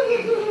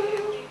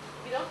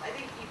 I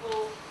think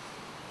people,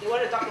 they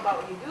want to talk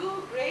about what you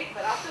do, great,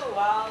 but after a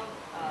while,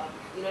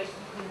 you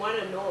want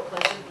to know a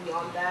person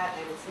beyond that,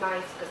 and it's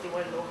nice because they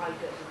want to know how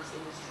you get into this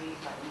industry.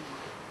 But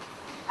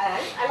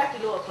I like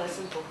to know a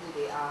person for who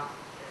they are.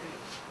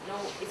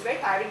 It's very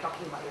tiring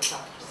talking about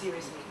yourself,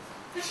 seriously.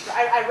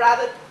 I'd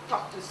rather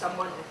talk to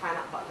someone and find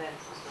out about them.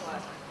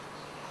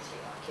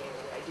 Okay,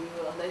 what do I do?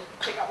 I'll then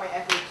check out my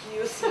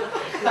FAQs.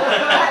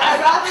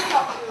 I'd rather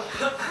talk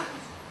to.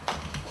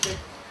 Okay.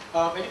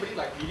 Anybody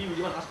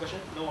really want to ask a question?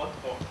 No one?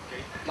 Oh,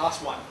 okay.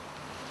 Last one.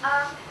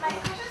 My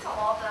question is for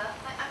Walter.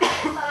 Like, I'm trying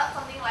to start up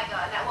something like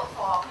a network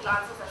for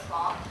freelancers as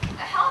well.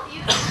 Like, how do you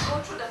go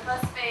through the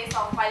first phase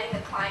of finding the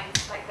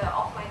clients, like the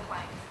offline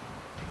clients?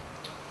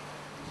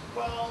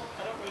 Well,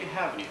 I don't really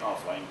have any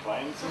offline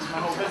clients since my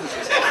whole business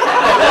is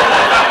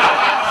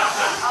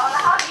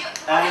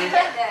How do you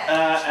get there?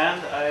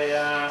 And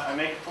I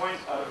make a point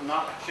of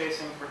not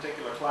chasing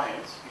particular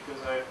clients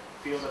because I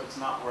feel that it's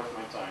not worth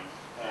my time.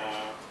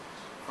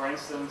 For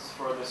instance,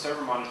 for the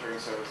server monitoring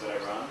service that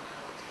I run,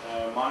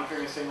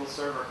 monitoring a single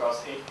server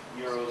costs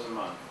 €8 a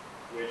month,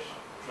 which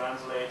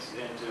translates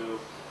into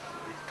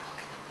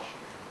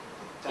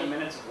 10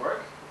 minutes of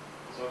work.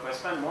 So if I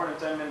spend more than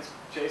 10 minutes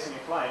chasing a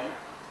client,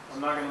 I'm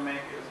not going to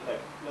make,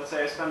 like, let's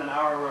say I spend an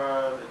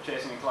hour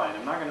chasing a client,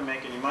 I'm not going to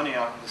make any money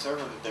off of the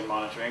server that they're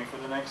monitoring for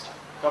the next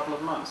couple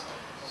of months.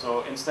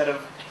 So instead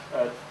of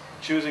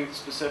choosing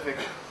specific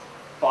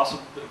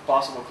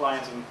possible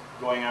clients and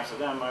going after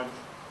them,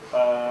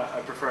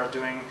 I prefer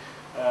doing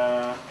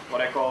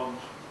what I call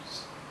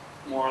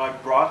more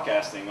like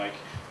broadcasting, like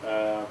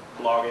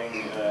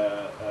blogging,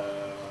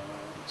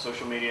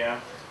 social media,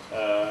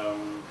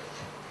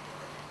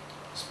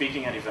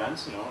 speaking at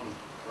events, you know.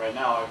 Right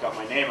now I've got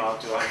my name out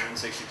to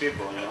 160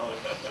 people, you know.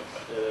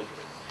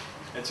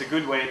 It's a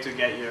good way to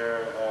get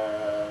your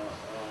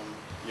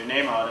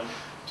name out and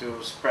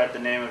to spread the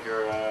name of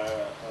your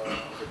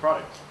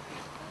product.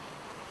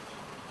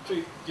 So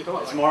you know,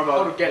 it's more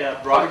about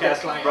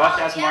broadcast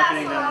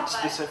marketing than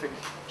specific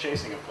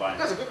chasing of clients.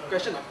 That's a good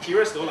question. I'm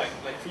curious though, like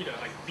Frida,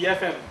 like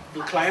BFM,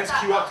 do clients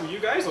queue up to you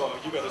guys, or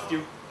you gotta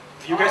still?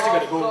 You guys still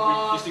gotta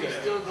go. You still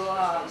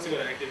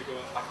gotta actively go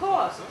out. Of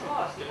course.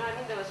 You know, I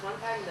mean, there was one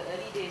time in the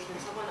early days when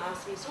someone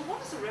asked me, "So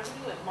what is the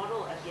revenue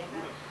model at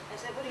BFM?" I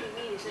said, "What do you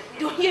mean?" He said, "We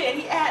don't hear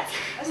any ads."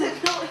 I said,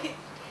 "No."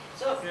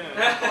 So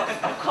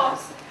of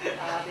course.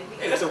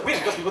 Hey, that's a win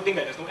because people think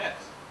that there's no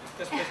ads.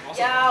 That's awesome.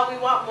 Yeah, we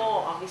want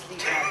more, obviously,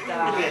 but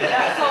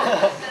so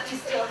you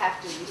still have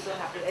to,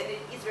 and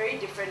it's very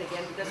different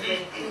again because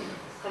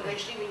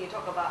conventionally when you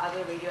talk about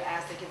other radio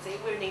ads, they can say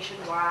we're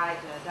nationwide,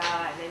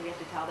 and then we have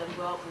to tell them,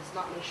 well, it's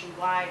not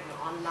nationwide,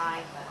 we're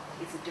online, but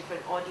it's a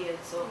different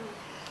audience, so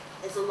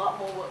it's a lot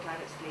more work trying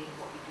to explain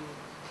what we do.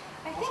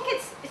 I think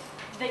it's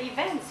the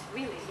events,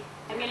 really.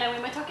 I mean, like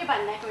when we're talking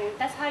about networking,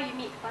 that's how you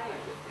meet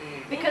clients.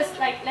 Because,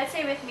 like, let's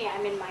say with me,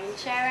 I'm in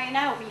Mindshare right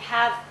now, we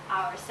have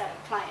our set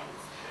of clients.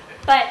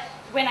 But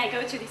when I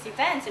go to these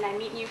events and I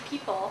meet new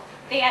people,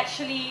 they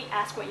actually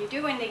ask what you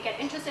do and they get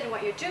interested in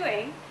what you're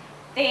doing.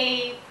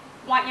 They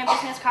want your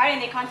business card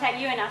and they contact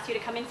you and ask you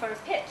to come in for a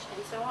pitch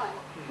and so on.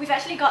 We've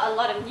actually got a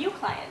lot of new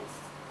clients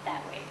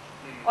that way.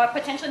 Or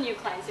potential new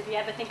clients. If you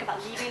ever think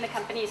about leaving the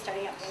company and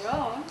starting up your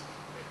own,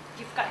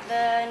 you've got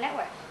the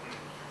network.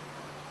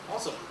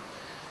 Awesome.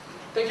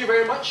 Thank you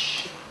very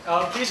much.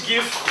 Please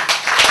give...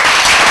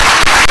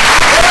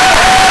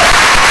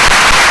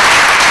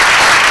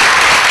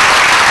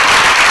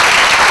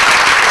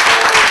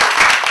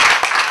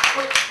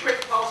 Quick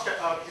pause. You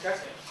guys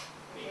can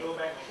go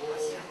back and go.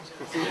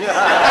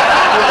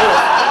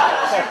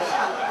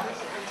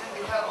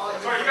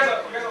 Sorry, you guys are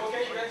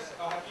okay? You guys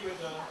are happy with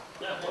the...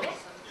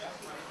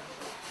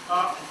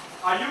 Yeah.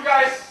 Are you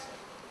guys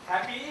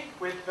happy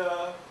with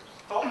the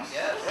talks?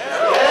 Yes.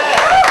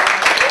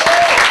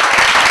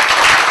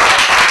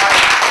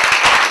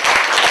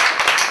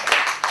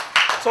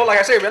 So like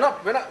I say,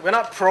 we're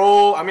not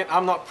pro. I mean,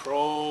 I'm not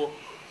pro.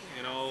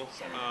 You know,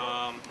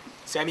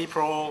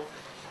 semi-pro.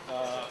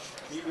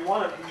 We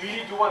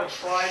really do want to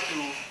try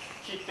to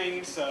keep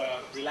things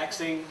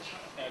relaxing,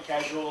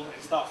 casual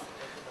and stuff.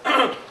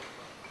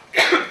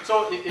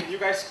 So if you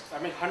guys, I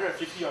mean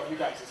 150 of you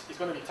guys, it's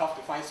going to be tough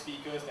to find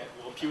speakers that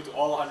will appeal to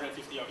all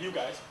 150 of you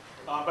guys.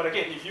 But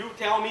again, if you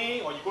tell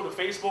me or you go to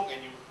Facebook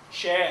and you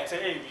share and say,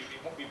 hey,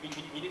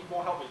 we need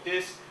more help with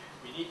this,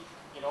 we need,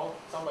 you know,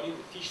 somebody to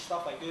teach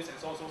stuff like this and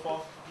so on and so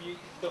forth.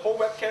 The whole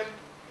webcam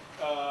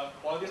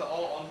volunteers are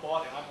all on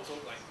board, and I'm also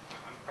like,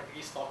 I'm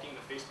practically stalking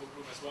the Facebook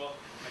group as well.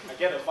 I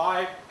get a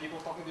vibe, people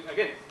talking to,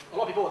 again, a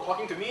lot of people are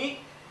talking to me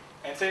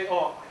and say,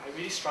 oh, I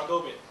really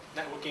struggle with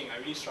networking, I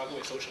really struggle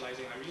with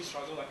socializing, I really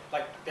struggle,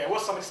 like there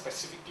was somebody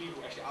specifically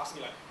who actually asked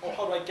me like, oh,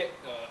 how do I get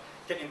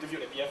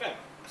interviewed at BFM?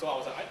 So I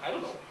was like, I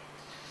don't know.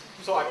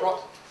 So I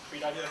brought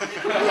Frida here. You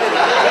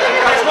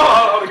guys know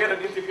how to get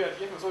an interview at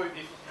BFM.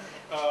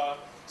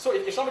 So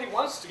if somebody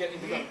wants to get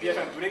interviewed at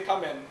BFM, do they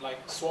come and like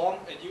swarm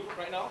at you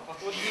right now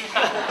afterwards?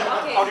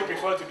 Okay. How do you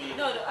prefer to be?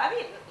 No, I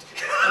mean,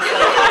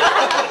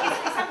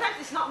 sometimes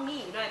it's not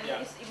me, you know what I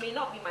mean? It may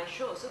not be my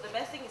show. So the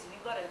best thing is if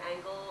you've got an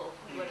angle of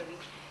who you want to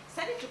reach,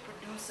 send it to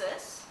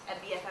producers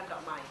at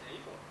bfm.my. There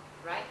you go.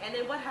 Right? And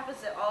then what happens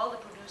is that all the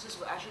producers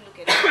will actually look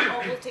at it,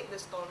 oh, we'll take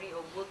this story,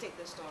 or we'll take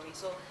this story.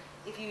 So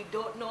if you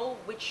don't know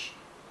which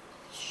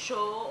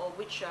show or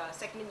which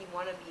segment you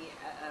want to be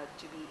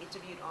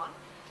interviewed on,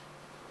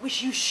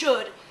 which you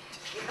should,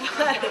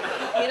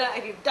 you know,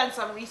 if you've done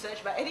some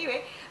research. But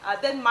anyway,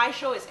 then my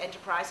show is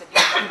Enterprise at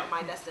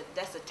BFM.my. That's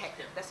the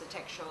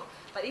tech show.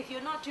 But if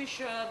you're not too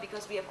sure,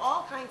 because we have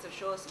all kinds of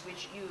shows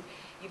which you'd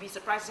be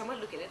surprised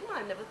someone look at it. No,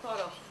 I never thought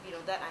of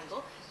that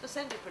angle. So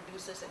send to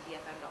producers at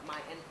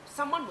BFM.my, and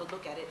someone will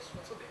look at it.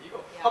 So there you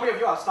go. Yeah. How many of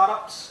you are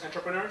startups,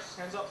 entrepreneurs?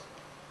 Hands up.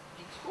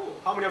 Cool.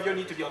 How many of you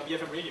need to be on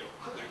BFM radio?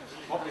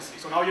 Obviously.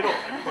 So now you know.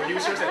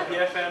 Producers at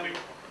BFM.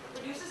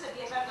 Producers at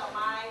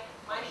BFM.my.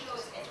 My show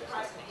is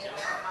Enterprise at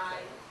BFM.my.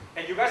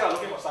 And you guys are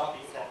looking for startup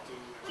people to talk to.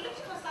 We're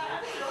looking for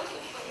startups. We're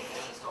looking for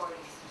interesting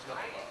stories,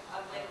 right?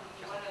 Then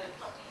we want to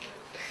talk to you,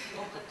 be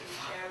open to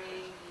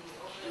sharing, be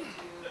open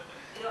to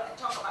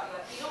talk about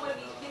your. When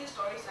we hear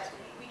stories, like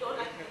we don't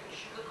like to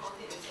sugarcoat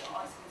it and say,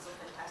 oh, it's been so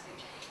fantastic.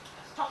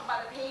 Talk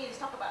about the pains.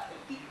 Talk about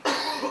the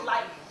people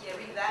like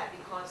hearing that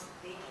because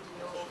they need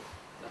to know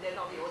they're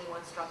not the only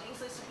ones struggling.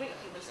 So it's a great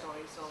human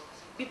story. So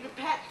be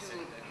prepared to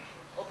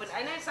open.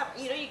 I know some,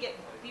 you get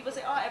people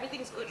say, oh,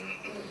 everything's good.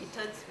 It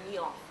turns me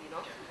off,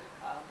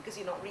 because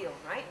you're not real,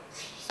 right?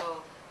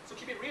 So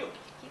keep it real.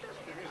 Keep it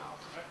real.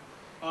 Right.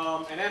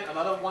 And then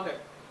another one that,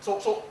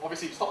 so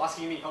obviously stop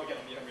asking me how to get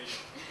on BFM radio.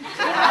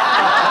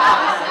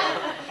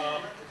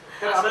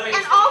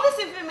 And all this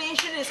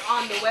information is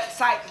on the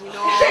website,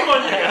 Shame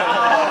on you.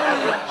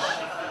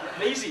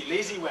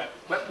 Lazy web.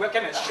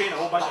 Webcam has trained a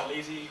whole bunch of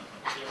lazy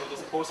people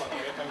just post on the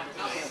webcam.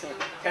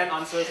 10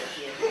 answers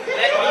here. Let me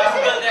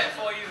Google that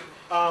for you.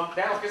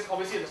 Then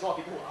obviously there's a lot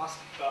of people who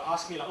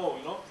ask me like, oh,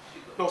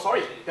 no,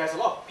 sorry, there's a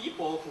lot of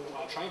people who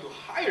are trying to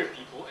hire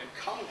people and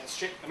come and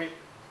straight,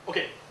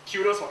 okay,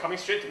 kudos for coming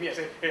straight to me and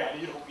saying, hey, I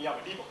need you to hook me up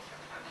with people.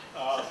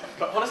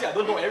 But honestly, I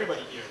don't know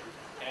everybody here.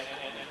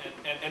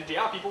 And there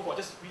are people who are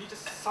just really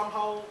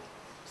somehow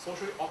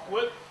socially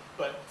awkward,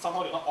 but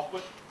somehow they're not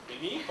awkward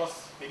with me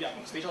because maybe I'm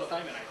on stage all the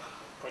time and I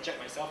project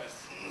myself as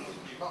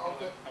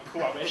I'm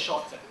cool, I wear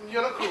shorts.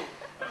 You're not cool.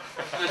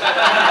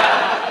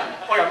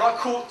 Oh, I'm not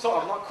cool, so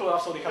I'm not cool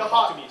enough, so they come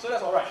talk to me. So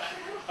that's all right.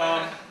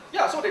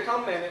 Yeah, so they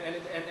come and I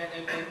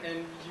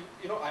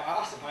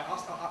asked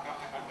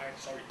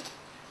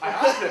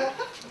them.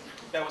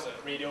 That was a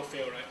radio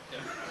fail, right? Yeah.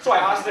 So I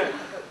asked them.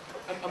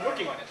 I'm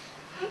working on it.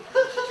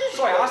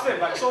 So I asked them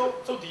like, so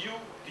did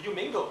you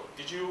mingle?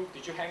 Did you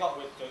hang out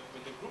with the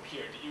group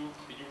here? Did you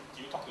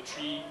talk to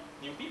 3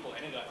 new people?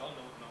 And then they're like, oh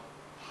no.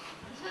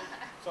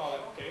 So I'm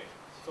like, okay.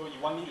 So you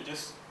want me to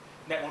just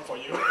network for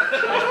you?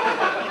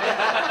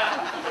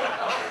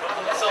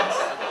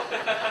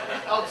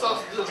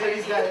 Outsource to the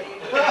Chinese guy.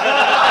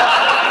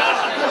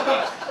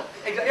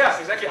 Yes,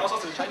 exactly.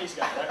 Outsource to the Chinese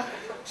guy, right?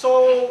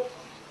 So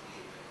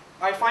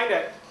I find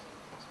that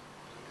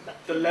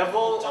the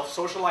level of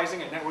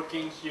socializing and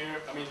networking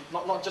here,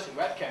 not just in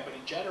Webcam, but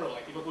in general,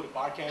 like people go to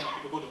Barcamp,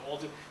 people go to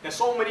Alton. There's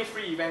so many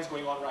free events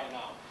going on right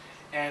now.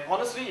 And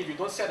honestly, if you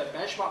don't set a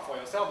benchmark for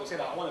yourself to say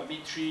that I want to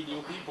meet 3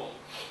 new people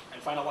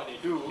and find out what they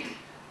do,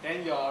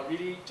 then you're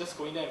really just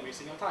going there and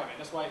wasting your time. And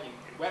that's why in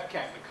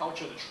Webcam, the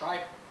culture, the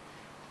tribe,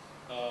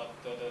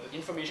 the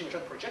information we're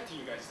trying to project to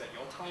you guys is that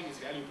your time is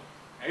valuable.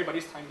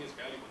 Everybody's time is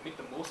valuable. Make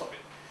the most of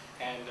it.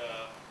 And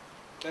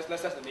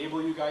let's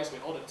enable you guys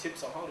with all the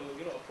tips on how to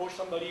approach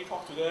somebody,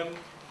 talk to them,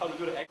 how to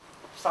do the act.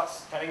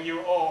 Starts telling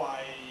you, oh,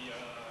 I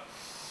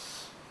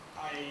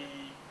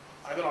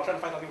don't know, I'm trying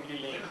to find something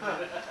really lame.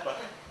 But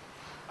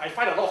I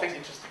find a lot of things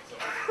interesting. So,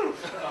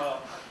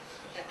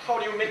 how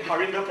do you make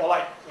Harinder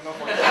polite?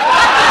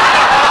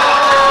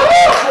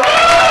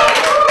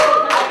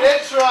 They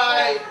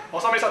try. Or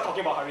somebody start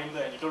talking about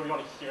Harinder and you don't really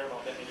want to hear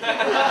about that anymore.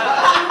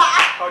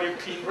 How do you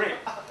clean brain?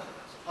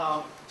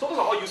 So those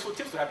are all useful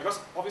tips to have because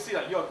obviously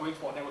like you are going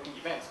for networking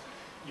events.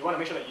 You want to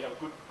make sure that you have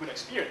good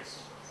experience.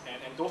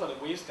 And those are the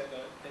ways that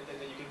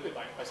you can do it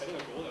by setting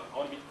a goal. I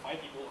want to meet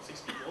 5 people or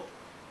 6 people.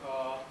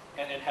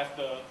 And have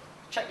the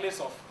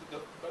checklist of,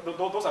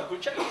 those are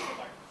good checklists.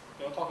 Like,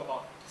 talk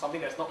about something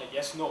that's not a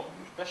yes-no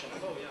question.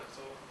 Oh yeah,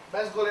 so.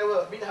 Best goal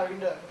ever, meet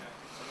Harinder.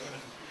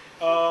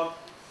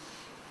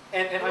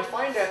 And I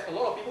find that a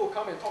lot of people will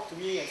come and talk to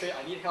me and say,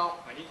 I need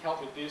help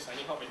with this, I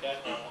need help with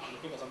that, or I'm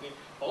looking for something.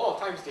 A lot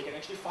of times they can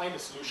actually find the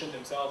solution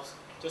themselves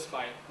just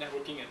by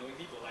networking and knowing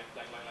people, like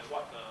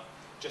what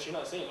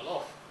Jeshina is saying. A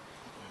lot of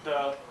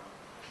the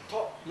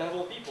top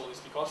level people is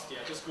because they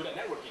are just good at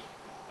networking.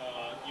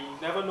 You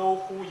never know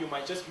who you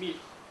might just meet.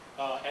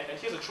 And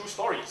here's a true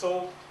story.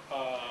 So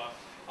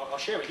I'll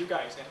share with you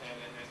guys. And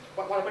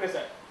what happened is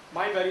that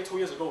Mindvalley 2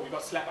 years ago, we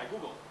got slapped by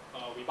Google.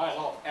 We buy a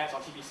lot of ads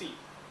on PPC.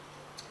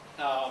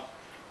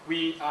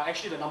 We are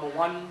actually the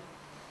 #1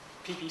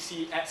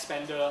 PPC ad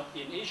spender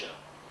in Asia.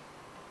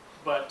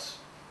 But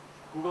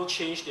Google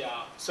changed their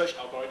search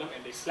algorithm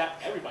and they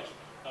slapped everybody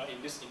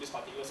in this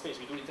particular space.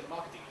 We do internet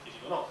marketing, if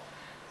you don't know.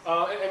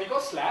 And we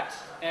got slapped,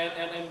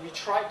 and we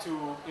tried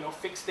to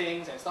fix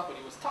things and stuff, but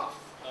it was tough.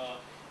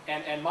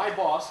 And my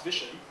boss,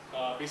 Vision,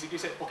 basically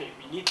said, okay,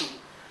 we need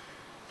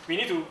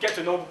to get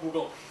to know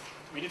Google.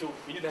 We need to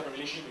have a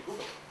relationship with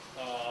Google.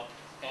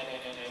 And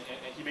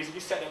he basically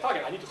set that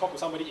target. I need to talk to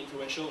somebody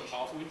influential and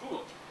powerful in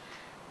Google.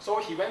 So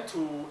he went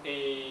to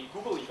a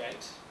Google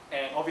event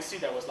and obviously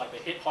there was like the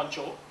head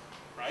honcho,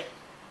 right?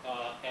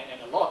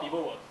 And a lot of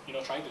people were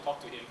trying to talk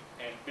to him,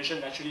 and Vision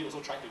naturally also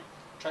tried to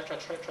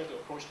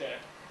approach there,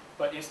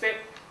 but instead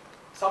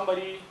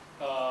somebody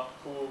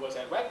who was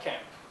at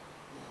Webcamp,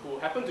 who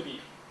happened to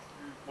be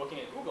working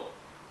at Google,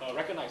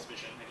 recognized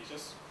Vision, and he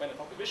just went and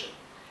talked to Vision.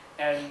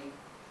 And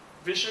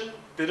Vision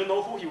didn't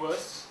know who he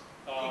was.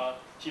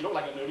 He looked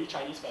like a nerdy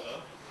Chinese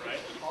fella, right?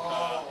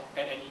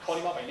 And he called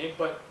him out by name,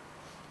 but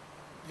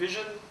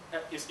Vision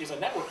is a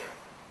networker,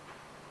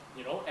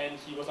 and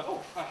he was like,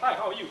 oh, hi,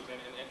 how are you?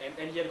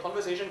 And he had a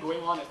conversation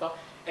going on and stuff.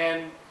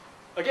 And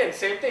again,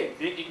 same thing,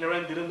 being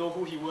ignorant, didn't know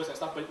who he was and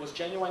stuff, but was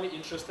genuinely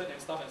interested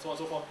and stuff and so on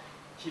and so forth.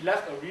 He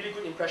left a really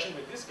good impression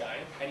with this guy,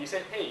 and he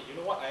said, hey, you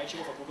know what, I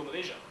actually work for Google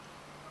Malaysia.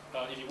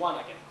 If you want,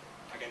 I can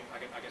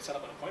set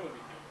up an appointment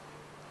with you.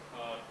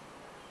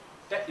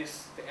 That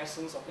is the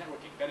essence of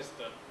networking. That is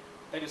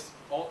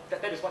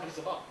what it's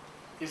about.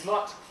 It's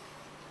not,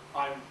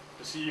 I'm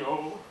the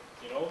CEO,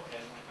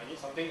 and I need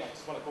something, I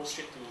just want to go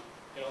straight to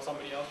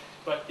somebody else.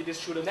 But it is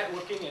through the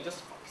networking, and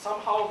just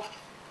somehow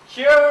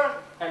here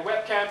at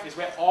Webcamp is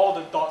where all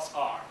the dots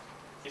are.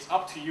 It's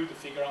up to you to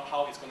figure out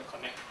how it's going to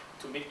connect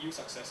to make you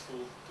successful,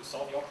 to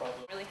solve your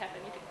problem. Really have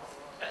anything.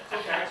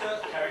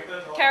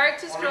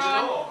 Characters original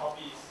drawn. or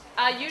copies?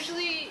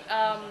 Usually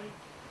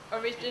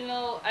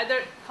original,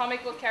 either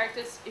comic book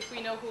characters if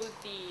we know who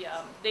the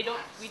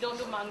we don't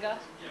do manga.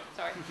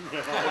 Sorry.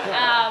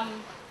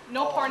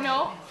 No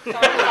porno.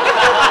 Sorry.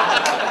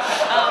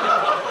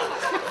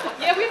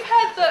 Yeah, we've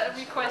had the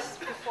requests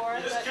before.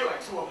 You just kill like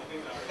 2 of the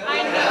things.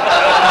 I know.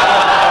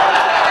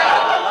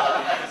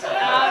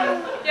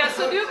 Yeah,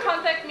 so do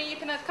contact me. You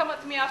can come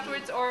up to me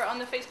afterwards or on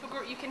the Facebook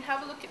group. You can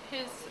have a look at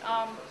his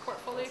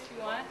portfolio if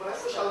you want. But I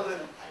said Sheldon,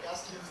 I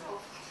asked you.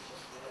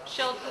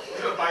 Sheldon.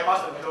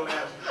 Bypass the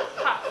middleman.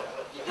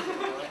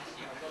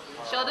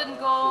 Sheldon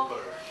Go.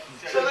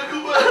 Sheldon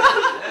Cooper.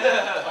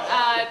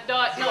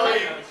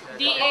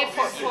 DA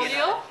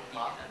portfolio.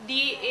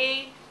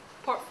 DA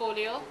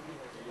portfolio.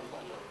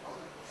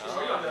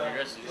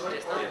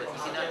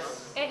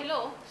 Hey,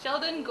 hello.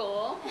 Sheldon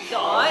Go.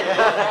 Dot.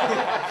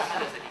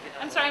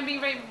 I'm sorry, I'm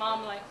being very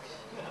mom-like.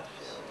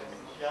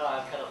 Yeah,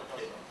 I'm kind of a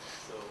kid.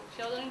 So.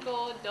 Sheldon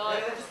Go. Dot.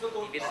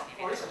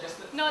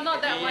 No,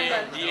 not that one.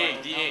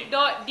 DA.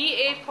 Dot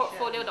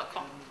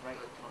daportfolio.com.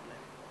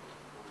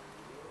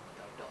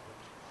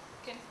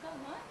 Can you spell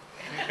that?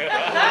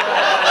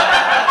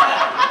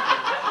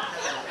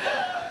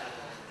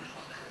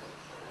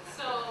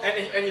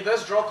 And he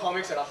does draw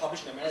comics that are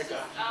published in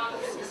America.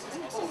 This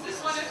is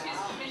one of his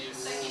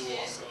commissions that he did.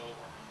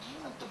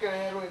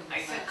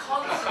 I said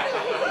comics.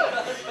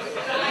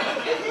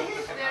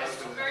 There's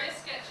various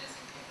sketches.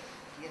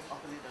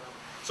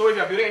 So if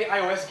you're building any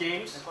iOS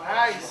games,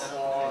 Nice.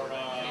 or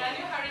Yeah, I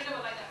knew Harry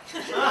would like that.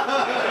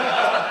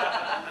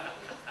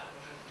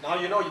 now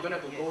you don't have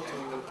to go to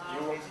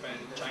Europe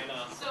and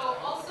China. So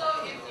also,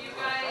 if you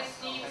guys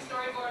need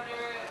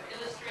storyboarder,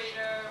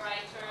 illustrator,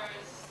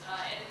 writers,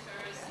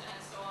 editors,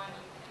 and so on,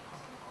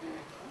 you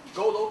can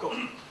Go local.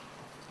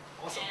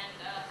 Awesome. and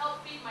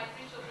help feed my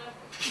 3 children.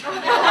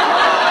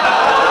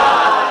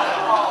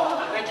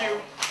 Thank you.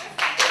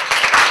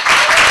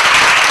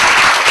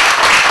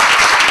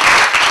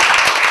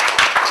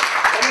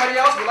 Anybody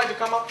else would like to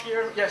come up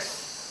here?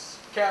 Yes.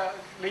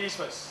 Ladies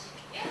first.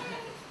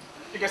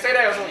 You can stay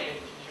there also.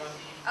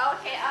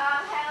 Okay,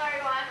 hello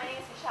everyone, my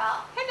name is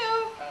Michelle.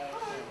 Hello.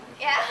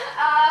 Yeah,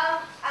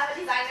 I'm a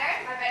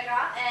designer, my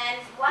background, and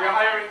what You're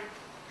hiring.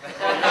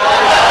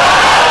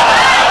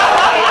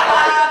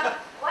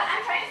 What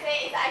I'm trying to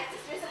say is I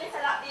just recently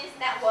set up this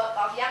network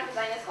of young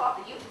designers called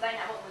the Youth Design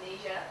Network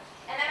Malaysia,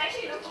 and I'm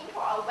actually looking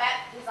for a web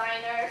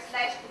designer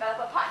 /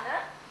 developer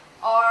partner,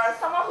 or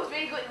someone who's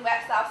really good in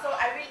web stuff. So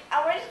I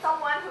wanted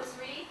someone who's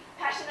really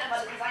passionate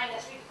about the design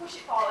industry to push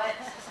it forward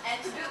and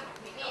to build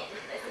with me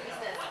as a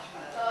business.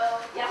 So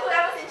yeah,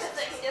 whoever's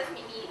interested can just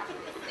meet me.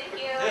 Thank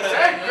you.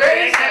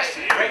 Great next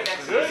to you.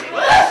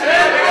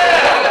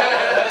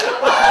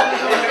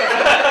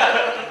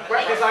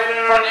 Web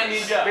designer,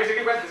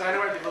 basically web designer,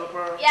 web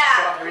developer.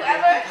 Yeah,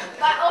 whoever,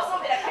 but also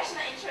with a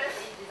passionate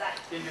interest in design.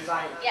 In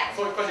design. Yeah.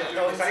 So because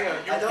you're designing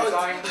a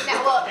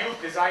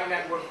youth design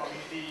network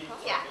community.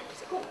 Yeah.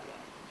 Cool.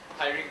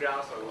 Hiring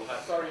grounds for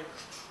Wuhan. Sorry.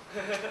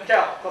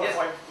 Cal, Yes.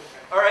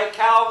 All right,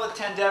 Cal with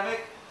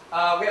Tandemic.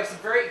 We have some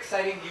very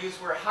exciting news.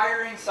 We're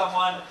hiring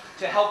someone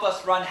to help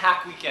us run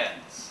hack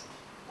weekends.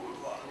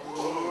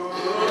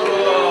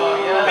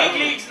 Big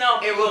leagues now.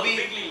 It will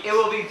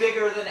be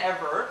bigger than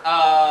ever.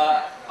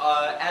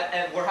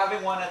 And we're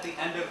having one at the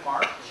end of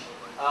March.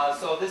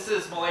 So this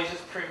is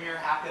Malaysia's premier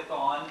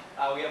hackathon.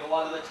 We have a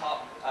lot of the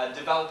top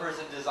developers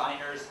and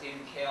designers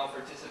in KL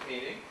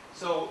participating.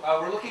 So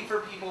we're looking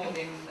for people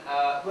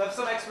who have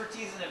some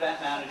expertise in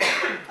event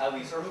management, at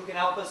least, or who can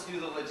help us do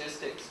the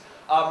logistics.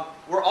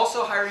 We're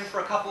also hiring for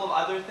a couple of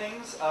other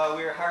things.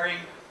 We're hiring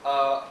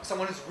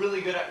someone who's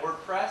really good at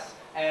WordPress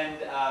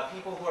and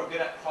people who are good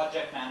at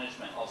project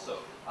management also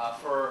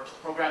for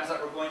programs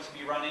that we're going to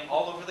be running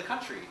all over the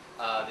country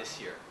this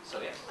year. So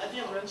yeah. I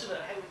think eventually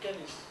the hack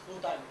weekend is full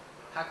time.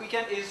 Hack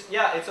Weekend is,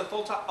 yeah, it's a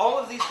full-time, all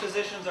of these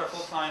positions are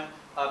full-time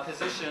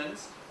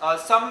positions.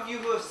 Some of you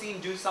who have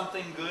seen Do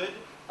Something Good,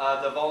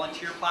 the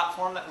volunteer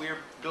platform that we're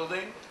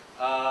building,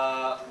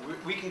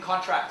 we can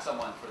contract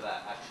someone for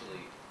that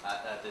actually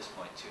at this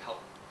point to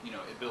help, you know,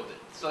 build it.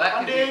 So that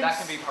can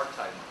be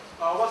part-time.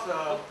 What's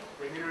the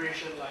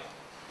remuneration like?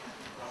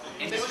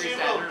 Industry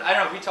standard. I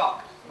don't know. We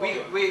talk.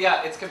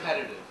 Yeah, it's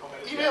competitive.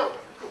 Email.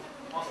 Cool.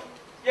 Awesome.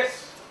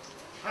 Yes.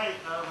 Hi,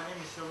 my name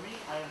is Shomi.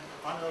 I'm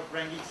founder of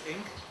Brand Geeks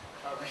Inc.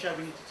 Michelle,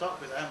 we need to talk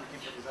because I'm looking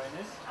for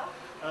designers.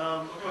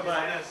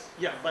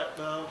 But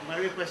my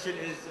real question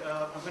is,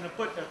 I'm going to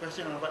put a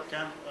question on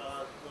Webcamp,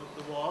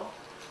 the wall.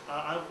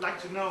 I would like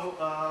to know,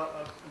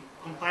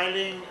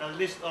 compiling a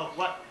list of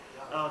what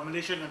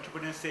Malaysian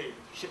entrepreneurs say.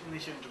 Shit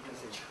Malaysian entrepreneurs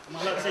say. I'm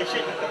allowed to say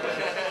shit.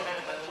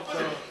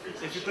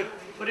 So if you could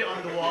put it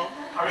on the wall,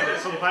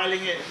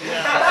 compiling it,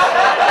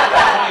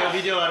 make a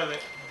video out of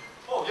it.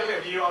 Oh, give me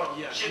a video out of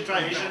it. Shit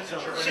Malaysian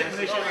entrepreneurs.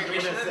 We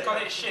shouldn't call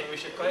it shit, we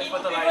should call it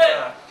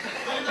fertilizer.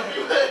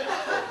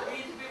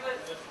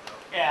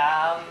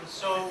 Yeah,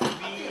 so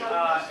we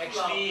are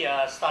actually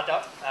a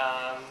startup.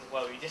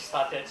 Well, we just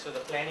started, so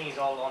the planning is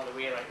all on the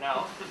way right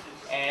now.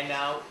 And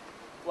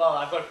well,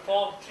 I've got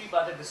three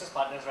other business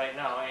partners right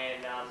now,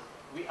 and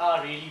we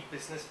are really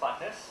business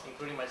partners,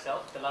 including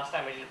myself. The last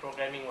time I did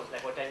programming was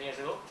like 10 years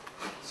ago.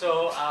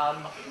 So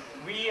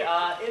we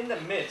are in the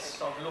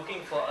midst of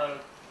looking for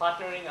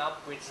partnering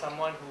up with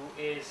someone who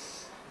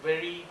is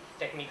very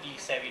technically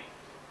savvy,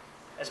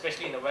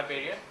 especially in the web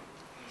area.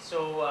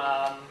 So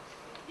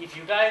if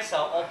you guys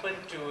are open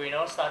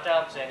to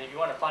startups, and if you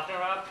want to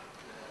partner up,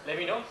 let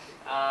me know.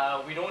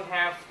 We don't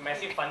have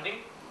massive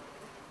funding.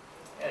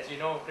 As you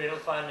know, Cradle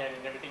Fund and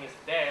everything is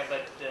there,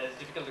 but it's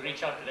difficult to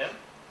reach out to them.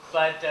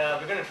 But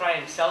we're going to try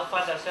and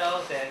self-fund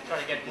ourselves and try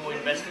to get more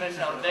investment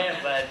out there.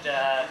 But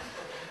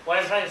what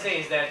I'm trying to say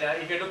is that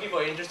if you're looking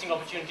for an interesting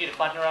opportunity to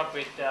partner up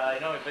with, a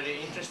very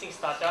interesting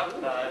startup,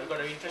 we've got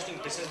an interesting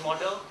business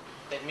model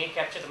that may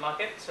capture the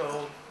market.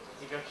 So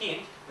if you're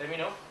keen, let me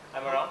know.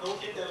 I'm around. What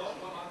do you do?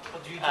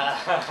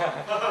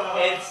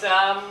 It's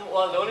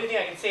well, the only thing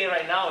I can say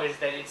right now is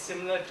that it's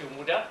similar to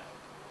Muda.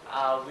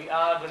 We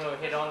are going to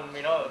head on,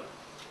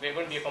 we're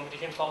going to be a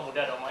competition for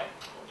Muda.my.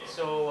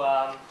 So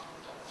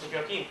if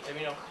you're keen, let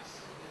me know.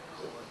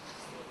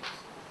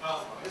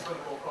 Let's go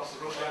across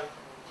the road there.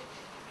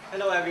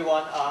 Hello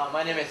everyone,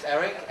 my name is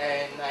Eric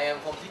and I am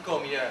from Tico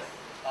Media.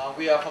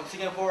 We are from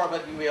Singapore,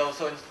 but we are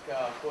also in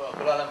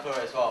Kuala Lumpur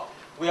as well.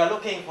 We are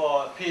looking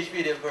for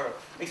PHP developer,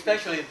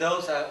 especially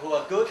those who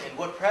are good in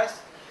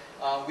WordPress.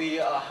 We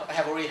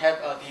have already had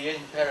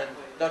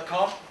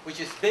theasianparent.com, which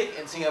is big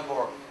in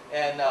Singapore,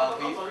 and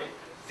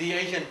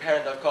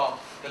theasianparent.com,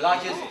 the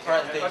largest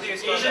parent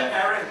station. Asian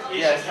Parent.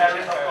 Yes.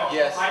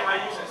 Yes. I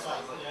use that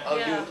site. Oh,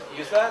 you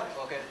use that?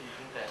 Okay.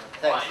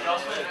 Thanks.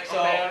 So,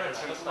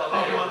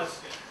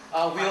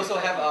 we also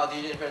have the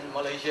Asian Parent in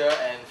Malaysia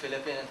and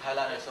Philippines and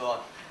Thailand and so on.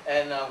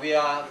 And we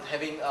are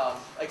having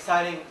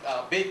exciting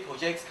big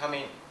projects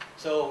coming.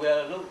 So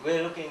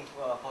we're looking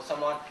for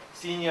someone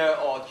senior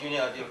or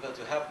junior developer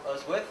to help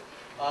us with.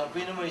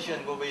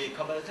 Remuneration will be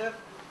competitive,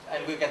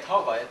 and we can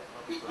talk about it.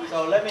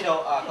 So let me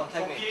know.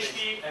 Contact me.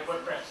 PHP and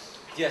WordPress.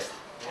 Yes.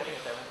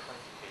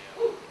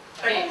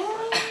 Okay.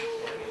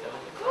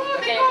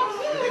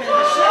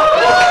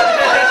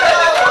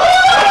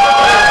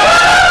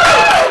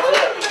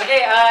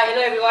 Okay,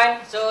 hello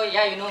everyone. So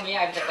yeah, you know me,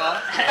 I'm Tekong.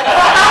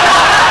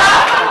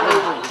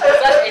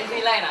 Such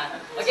entry line.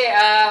 Okay,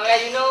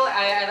 well you know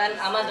I run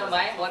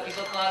Amaz.my, what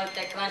people call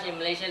TechCrunch in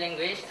Malaysian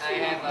language. I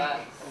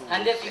have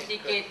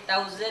 150k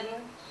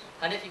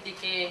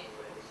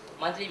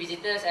monthly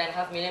visitors and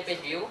 500,000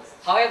 page view.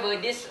 However,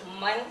 this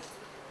month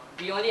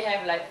we only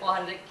have like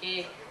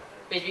 400k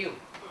page view.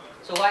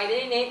 So what I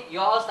really need,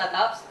 you're all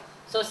startups.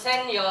 So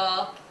send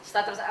your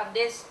startups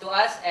updates to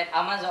us at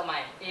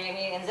amaz.my,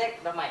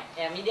 amanz.my,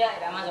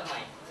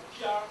 media@amaz.my.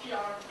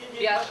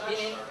 PR,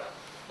 ini.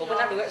 Open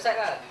up the website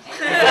lah.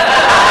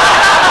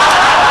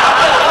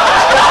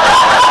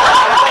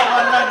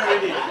 Online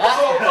already.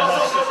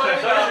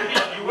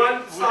 You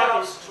want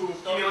startups to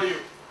email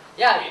you?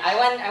 Yeah, I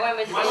want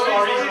messages.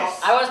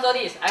 I want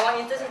stories. I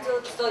want interesting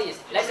stories.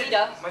 Let's read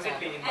them.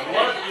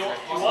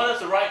 You want us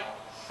to write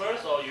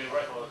first, or you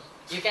write for us?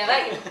 You can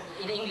write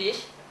in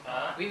English.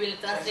 We will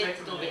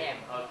translate to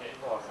BM. Okay.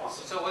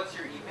 So what's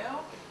your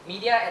email?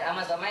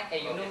 Media@amaz.my.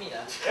 Hey, you know me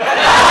lah.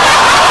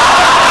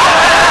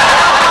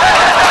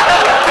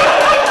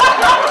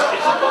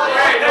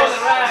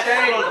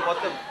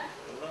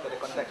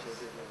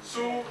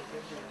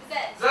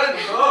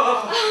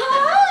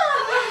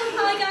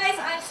 Hi guys,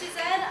 I'm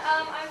Suzanne.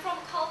 I'm from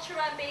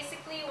Cultura, and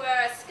basically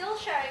we're a skill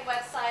sharing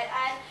website,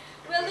 and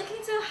we're looking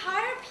to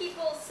hire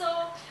people. So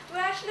we're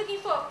actually looking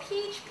for a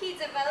PHP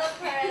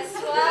developer as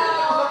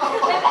well.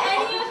 If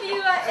any of you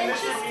are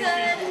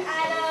interested,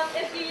 and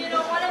if you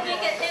want to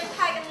make an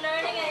impact in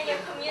learning and in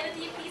your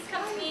community, please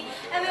come to me.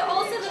 And we're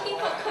also looking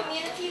for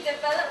community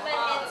development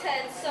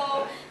interns.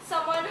 So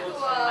someone who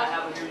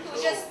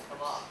just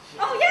you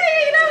know me.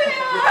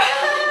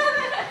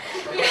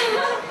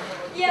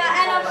 Yeah,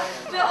 and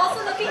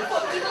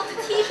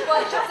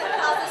workshops and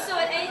classes. So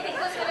in anything,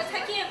 because we're in a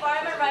techie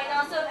environment right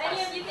now, so if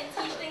any of you can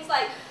teach things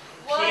like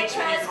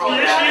WordPress,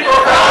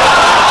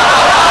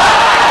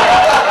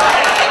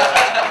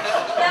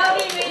 that would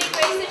be really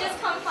great. So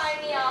just come find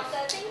me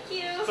after. Thank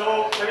you.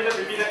 So let me just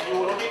repeat that. You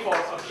were looking for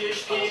a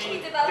PHP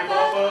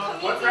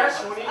developer,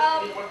 WordPress. Who need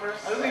WordPress?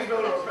 I don't think it's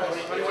only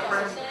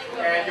WordPress.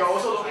 And you're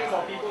also looking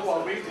for people who are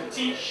willing to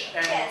teach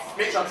and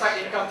make some side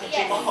income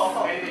teaching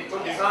anything.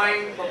 So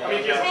design,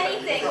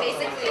 anything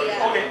basically.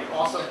 Yeah. Okay,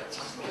 awesome.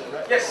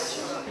 Yes.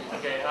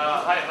 Okay.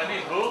 Hi, my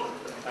name is Boo.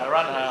 I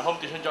run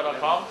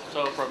hometuitionjob.com.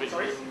 So probably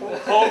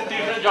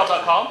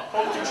hometuitionjob.com.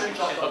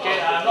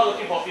 Okay, I'm not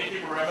looking for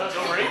PHP programmer.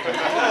 Don't worry.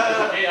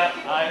 Okay,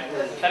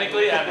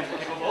 technically I'm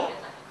capable,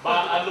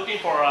 but I'm looking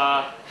for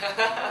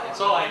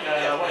so like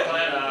what you call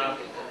it,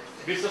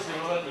 business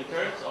development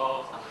interns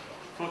or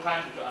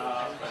full-time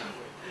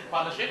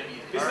partnership.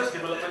 Business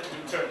development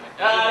intern.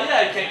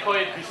 Yeah, you can call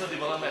it business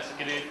development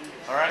executive.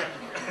 All right.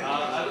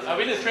 I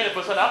willing to train the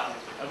person up.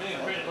 I willing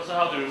to train the person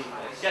how to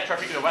get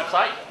traffic to the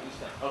website.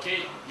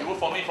 Okay, you work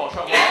for me for a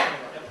short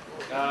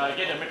while.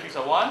 Get the metrics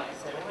of 1.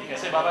 You can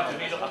say bye-bye to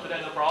me after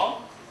that, no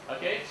problem.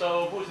 Okay,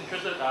 so who is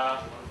interested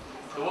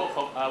to work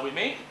with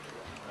me?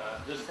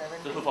 Just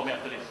look for me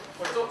after this.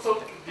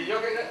 So did you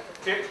get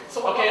that?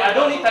 Okay, I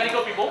don't need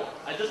technical people.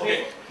 I just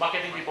need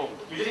marketing people.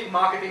 You just need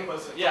marketing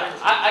person. Yeah,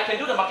 I can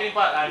do the marketing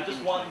part. I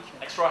just want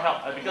extra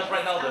help because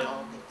right now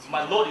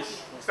my load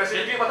is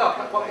specifically what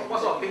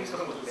sort of things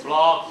person will do?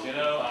 Blogs,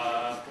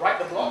 write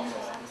the blog.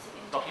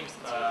 Talking,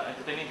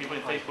 entertaining people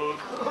in Facebook.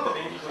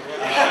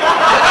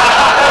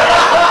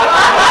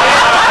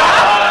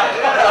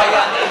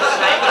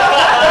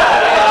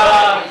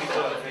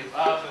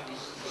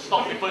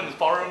 Talk people in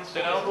forums,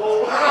 social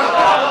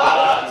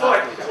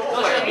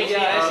media,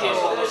 SEO.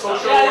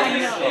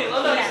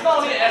 It's not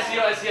only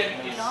SEO, SEM.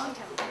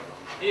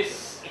 It's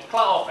a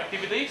cloud of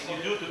activities you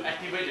do to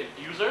activate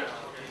the user.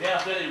 Then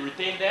after that you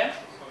retain them,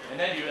 and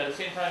then you at the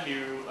same time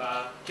you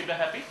keep them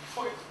happy.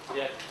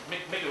 Yeah,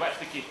 make the web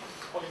sticky.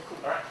 Okay, cool.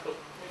 Alright, cool.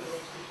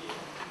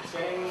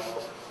 Getting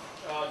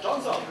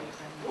Johnson.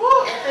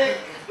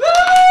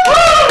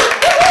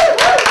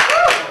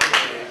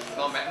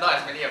 Not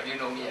as many of you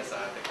know me as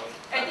Tekong.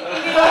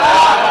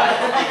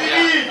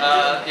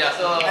 Yeah,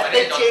 so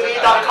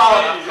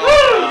AddictTV.com.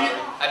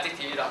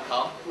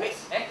 AddictTV.com. Wait.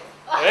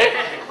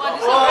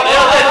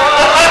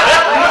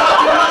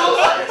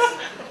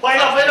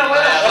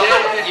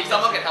 If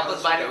someone can help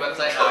us buy the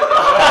website,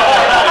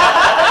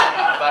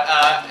 but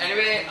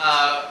anyway,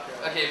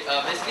 okay.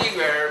 Basically,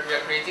 we're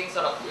creating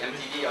sort of the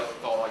MTV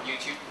for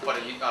YouTube for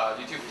the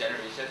YouTube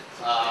generation.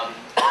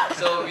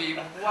 So we're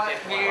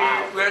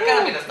kind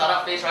of in the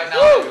startup phase right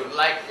now. We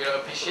would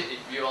appreciate if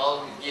you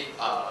all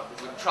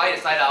would try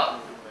the site out.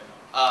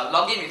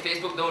 Log in with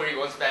Facebook. Don't worry, we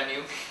won't spam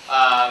you.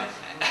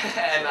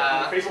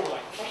 Facebook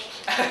like.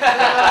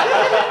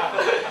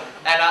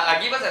 And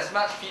give us as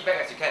much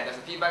feedback as you can. There's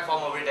a feedback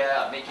form over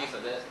there. Make use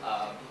of it.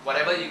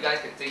 Whatever you guys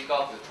can think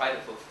of, we'll try to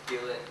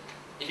fulfill it.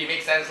 If it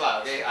makes sense,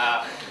 lah. Okay.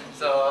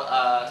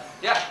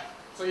 Yeah.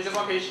 So you just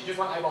want page, you just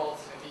want eyeballs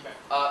and feedback.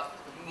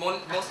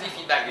 Mostly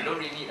feedback. You don't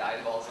really need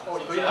eyeballs. Oh,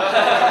 you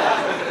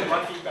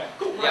want feedback.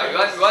 Cool. Yeah, we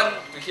want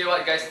to hear what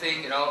you guys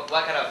think.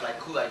 What kind of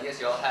cool ideas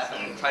you all have,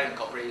 and try to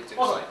incorporate it.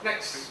 Awesome.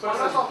 Next. You want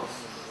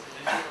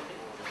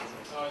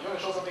to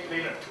show something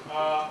later?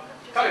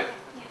 Khalid.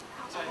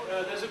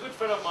 There's a good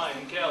friend of mine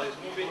in KL. He's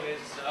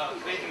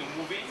creating a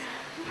movie,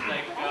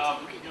 like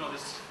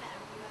this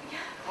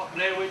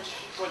Blair Witch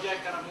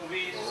Project kind of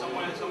movies,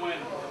 somewhere in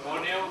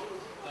Borneo,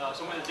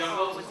 somewhere in the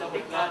jungles and stuff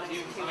like that.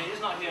 He's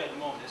not here at the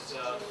moment. He's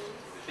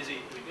busy.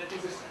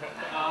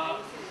 A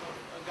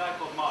guy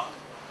called Mark.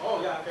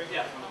 Oh yeah, okay.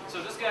 Yeah.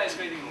 So this guy is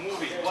creating a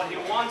movie. What he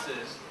wants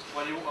is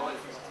what he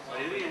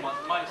really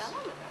wants.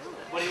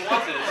 What he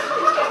wants is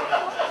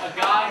a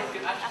guy who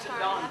can actually sit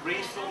down and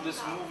brainstorm this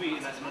movie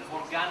in an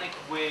organic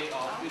way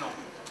of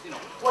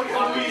What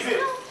kind of movie is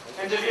it?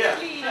 Engineer.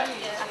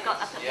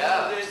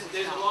 Yeah.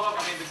 There's a lot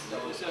of,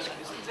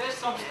 there's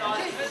some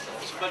stars in it,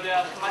 but they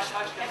are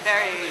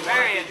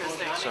very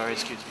interesting. Sorry,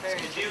 excuse me.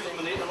 It deals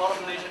with a lot of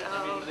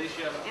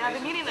Malaysia. Yeah, I've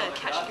been meaning to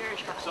catch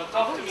Garish. So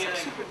talk to me and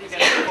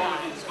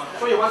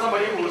So you want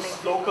somebody who's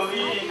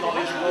locally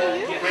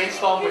knowledgeable,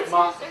 brainstorm with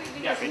Mark, to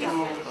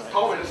come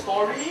up with a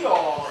story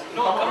or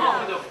come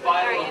up with a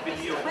viral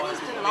video.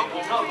 Not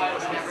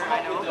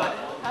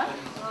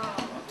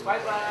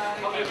viral,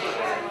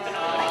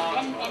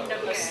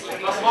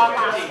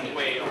 marketing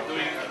way of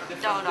doing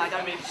it. No, I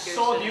gotta make sure.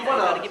 So do you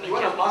want a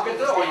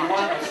marketer or you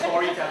want a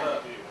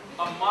storyteller?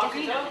 A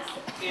marketer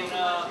in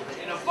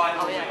a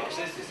viral way.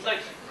 It's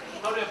like,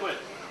 how do I put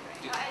it?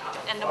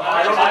 And the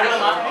viral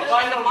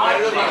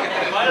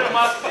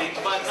marketing,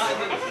 but not in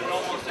the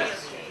normal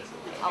sense.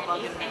 I'll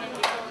bug him.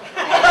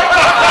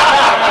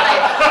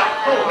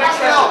 Next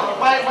round.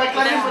 My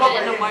client is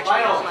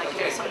viral.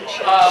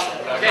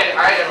 Okay,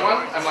 hi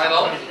everyone, I'm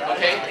Lionel.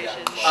 Okay,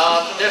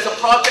 there's a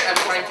project I'm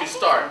trying to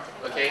start.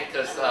 Okay,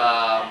 because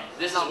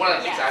this is one of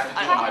the things I have to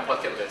do on my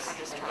bucket list.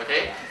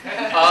 Okay,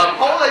 how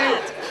old are you?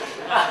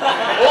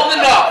 Old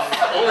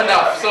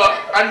enough. So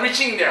I'm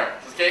reaching there,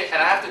 okay? And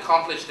I have to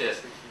accomplish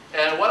this.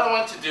 And what I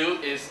want to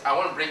do is I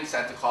want to bring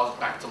Santa Claus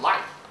back to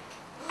life.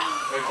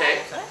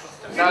 Okay?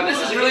 Now this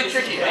is really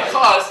tricky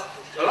because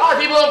a lot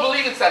of people don't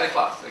believe in Santa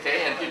Claus,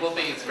 okay? And people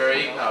think it's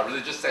very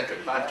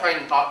religious-centric. But I'm trying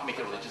to not make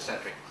it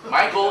religious-centric.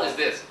 My goal is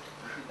this.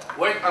 I'm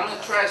going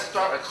to try to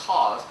start a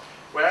cause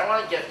where I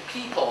want to get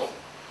people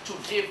to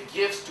give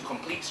gifts to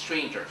complete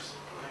strangers.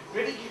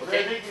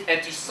 Okay?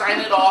 And to sign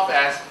it off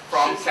as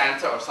from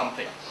Santa or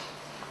something.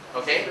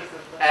 Okay?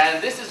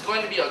 And this is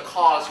going to be a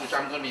cause which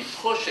I'm going to be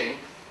pushing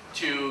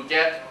to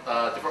get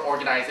different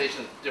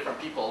organizations, different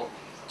people,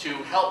 to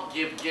help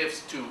give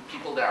gifts to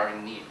people that are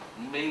in need,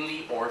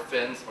 mainly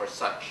orphans or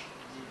such.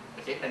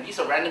 Okay? And these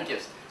are random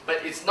gifts.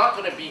 But it's not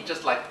going to be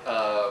just like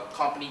a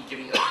company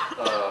giving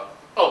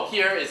oh,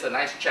 here is a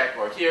nice check,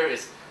 or here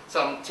is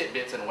some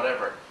tidbits and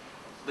whatever.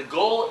 The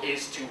goal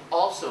is to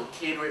also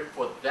cater it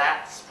for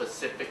that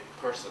specific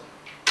person.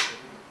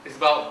 It's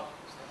about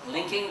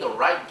linking the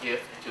right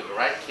gift to the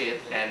right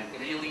kid and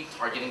really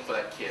targeting for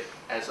that kid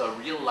as a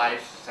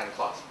real-life Santa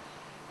Claus.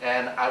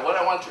 And what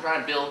I want to try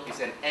and build is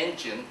an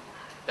engine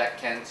that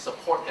can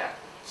support that.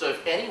 So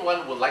if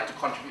anyone would like to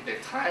contribute their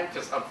time,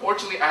 because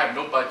unfortunately I have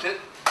no budget,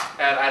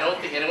 and I don't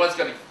think anyone's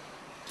going to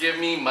give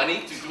me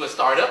money to do a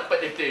startup,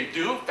 but if they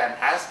do,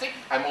 fantastic.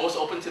 I'm always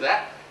open to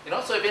that.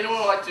 So if anyone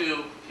would like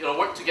to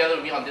work together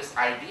with me on this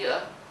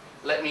idea,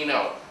 let me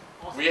know.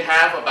 We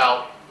have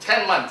about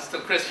 10 months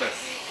till Christmas.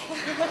 So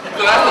that's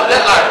the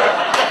deadline.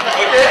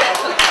 Okay?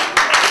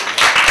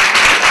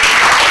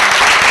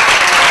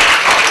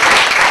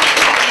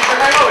 You can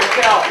hang out with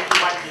KL. You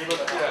might be able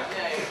to.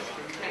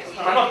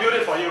 I might not build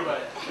it for you,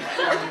 but.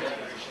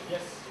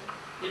 Yes.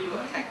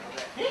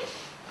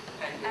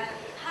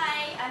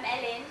 Hi, I'm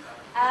Ellen.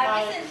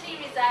 I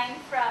recently resigned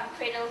from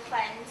Cradle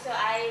Fund, so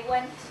I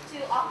want to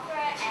offer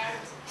and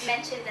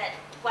mention that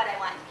what I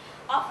want.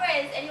 Offer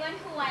is anyone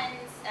who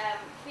wants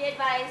free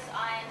advice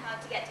on how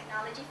to get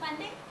technology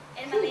funding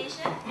in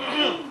Malaysia,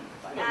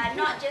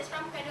 not just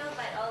from Cradle,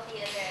 but all the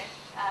other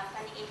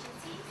funding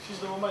agencies. She's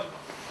the woman.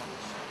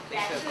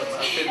 Yeah, to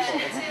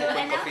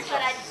announce what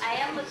I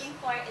am looking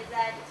for is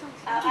that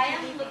I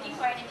am looking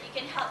for, and if you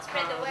can help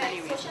spread the word,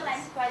 social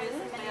enterprises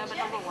in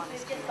Malaysia, because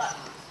we've just got,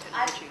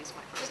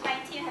 with my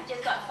team have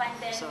just got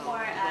funded for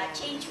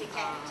Change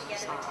Weekend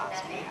together with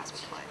Pandemic.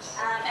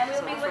 And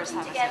we'll be working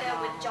together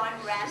with John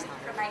Ram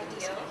from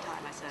IDEO.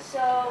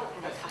 So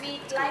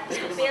we'd like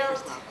to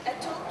build a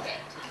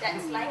toolkit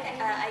that's like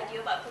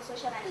IDEO but for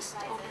social enterprises.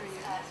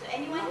 So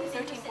anyone who's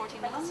interested to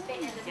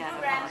participate in this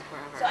program,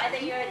 so either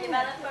you're a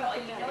developer or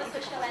you know a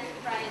social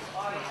enterprise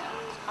or you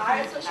are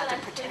a social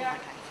entrepreneur.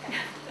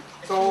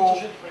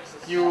 So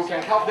you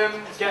can help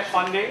them get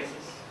funding,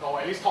 or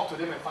at least talk to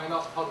them and find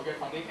out how to get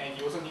funding, and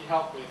you also need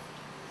help with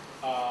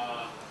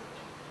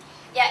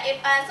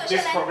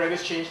this program,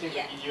 this change thing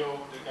with EDO,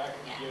 the guy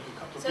from EDO to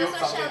come to build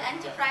something. So social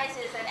enterprise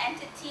is an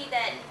entity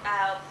that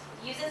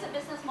uses a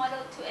business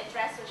model to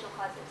address social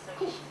causes or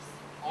issues.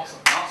 Awesome.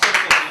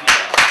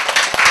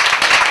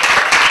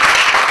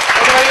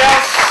 Anybody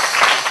else?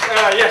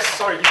 Yes,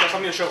 sorry, you got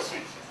something to show.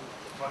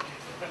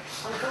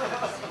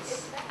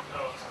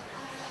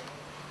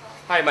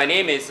 Hi, my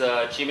name is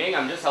Chiming.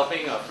 I'm just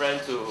helping a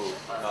friend to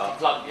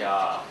plug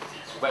their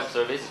web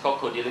service. It's called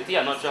Codility.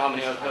 I'm not sure how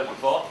many of you have heard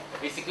before.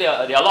 Basically,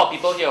 there are a lot of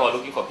people here who are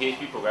looking for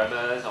PHP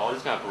programmers and all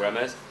these kind of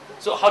programmers.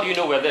 So how do you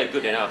know whether they're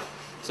good enough?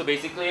 So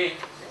basically,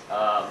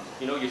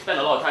 you spend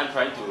a lot of time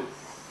trying to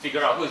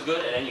figure out who's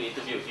good, and then you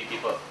interview a few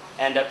people.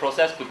 And that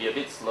process could be a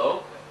bit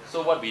slow.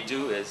 So what we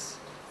do is,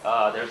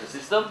 there's a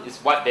system. It's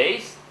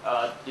web-based.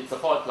 It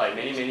supports like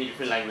many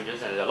different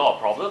languages, and there's a lot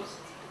of problems.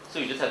 So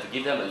you just have to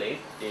give them a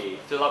link. They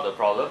fill out the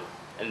problem,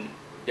 and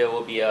there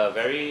will be a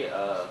very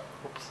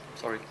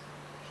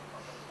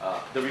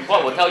the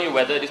report will tell you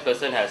whether this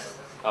person has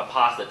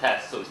passed the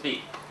test, so to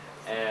speak.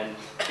 And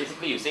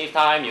basically, you save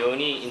time. You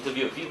only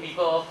interview a few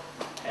people,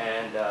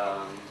 and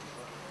yeah,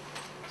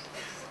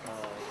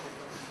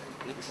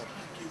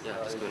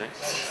 let's go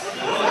next.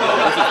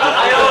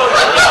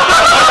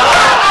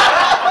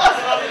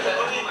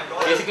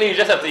 Basically, you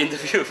just have to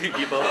interview a few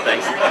people.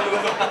 Thanks.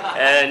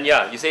 And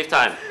yeah, you save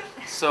time.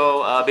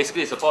 So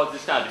basically, it supports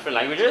this kind of different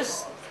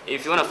languages.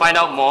 If you want to find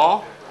out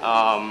more,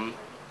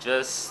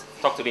 just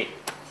talk to me.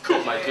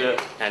 Cool. My Twitter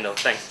handle.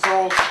 Thanks.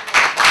 So,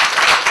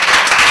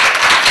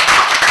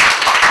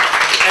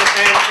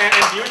 and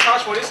do you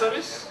charge for this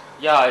service?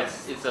 Yeah,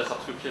 it's a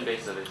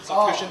subscription-based service.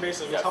 Subscription-based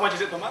service. Yeah. How much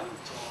is it per month?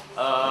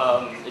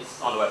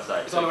 It's on the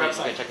website. It's on the website.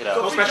 You can check it out.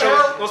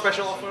 No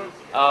special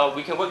offer?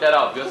 We can work that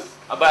out because,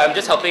 but I'm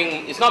just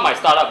helping. It's not my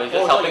startup. I'm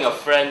just helping a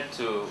friend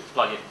to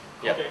plug it.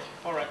 Yeah. Okay.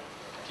 All right.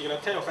 You're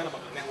gonna tell your friend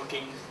about the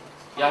networking.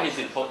 Yeah,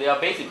 they are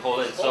based in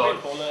Poland. So in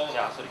Poland.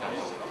 yeah, so they can.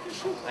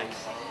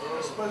 Thanks.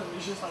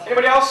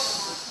 Anybody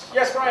else?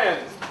 Yes,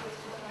 Brian.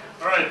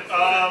 All right.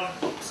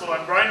 So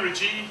I'm Brian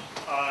Ritchie.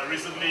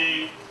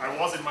 Recently, I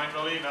was in Mind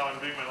Valley. Now I'm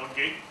doing my own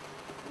gig.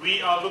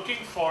 We are looking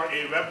for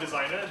a web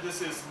designer.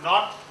 This is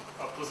not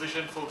a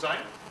position full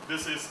time.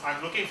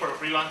 I'm looking for a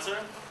freelancer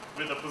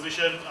with a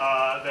position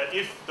that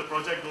if the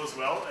project goes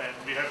well, and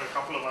we have a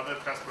couple of other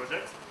test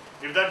projects,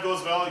 if that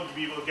goes well,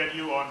 we will get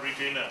you on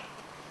retainer,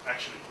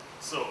 actually.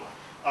 So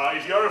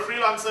if you're a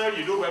freelancer,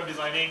 you do web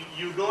designing,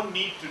 you don't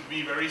need to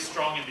be very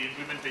strong in the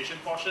implementation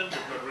portion.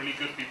 We've got really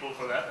good people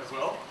for that as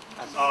well.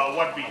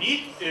 What we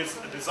need is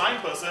a design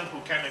person who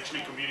can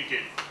actually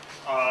communicate.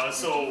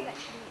 So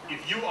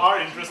if you are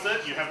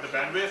interested, you have the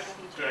bandwidth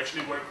to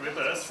actually work with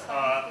us,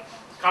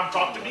 come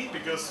talk to me,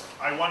 because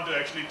I want to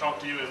actually talk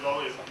to you as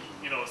well as,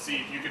 see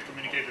if you can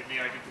communicate with me,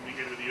 I can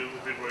communicate with you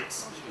if it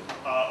works.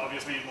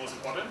 Obviously, most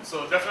important.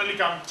 So definitely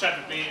come chat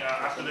with me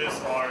after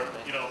this, or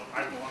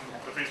I'm on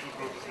the Facebook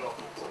group as well.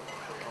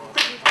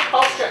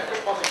 House check.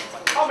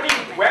 How many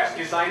web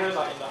designers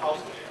are in the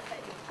house today?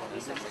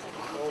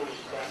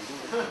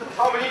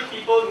 How many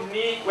people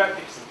need web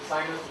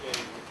designers today?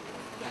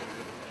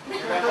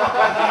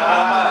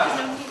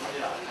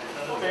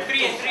 Okay.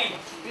 3 and 3.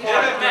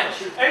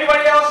 Match.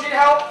 Anybody else need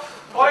help?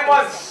 Calling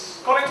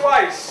once, calling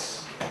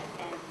twice.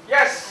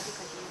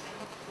 Yes.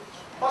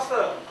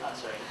 Faster.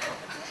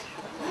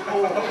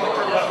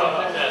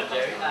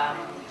 Jerry,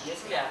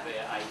 yesterday I have an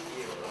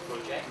idea of a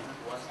project. We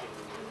want to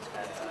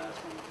have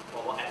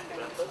mobile app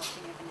developers.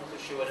 Not too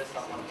sure whether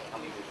someone can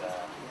come in with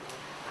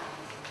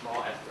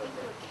more app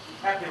developers.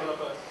 App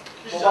developers.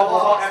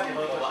 Mobile app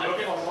developers. You're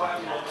looking for mobile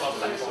app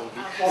developers.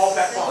 Mobile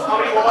platform.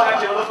 How many mobile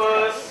app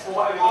developers? You're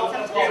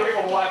looking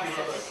for mobile app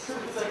developers.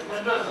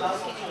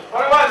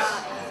 What it was?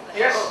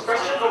 Yes.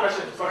 Question? No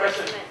question. No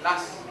question.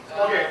 Last.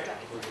 Okay.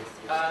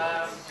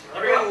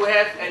 Everyone who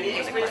have any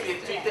experience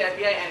with Twitter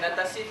API and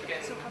DataSeed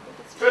can.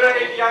 Twitter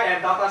API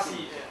and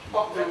DataSeed.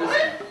 Talk to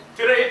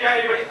Twitter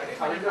API. Anybody?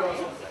 It's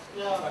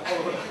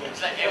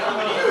like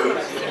everybody.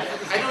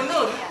 I don't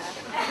know.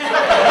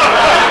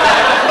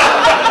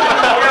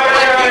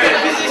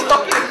 This is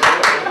talking.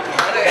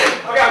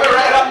 Okay, I'm gonna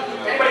wrap it up.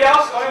 Anybody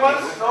else? Going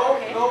once? No.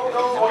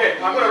 Okay,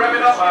 I'm gonna wrap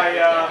it up by.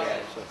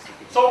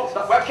 So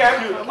the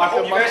webcam. I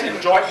hope you guys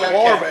enjoyed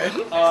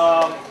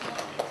webcam.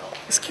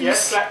 Excuse.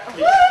 Yes, clap,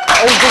 please.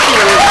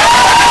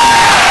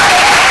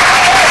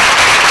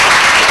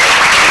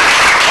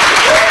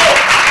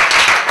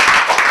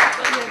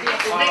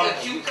 Make a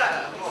cue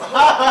card.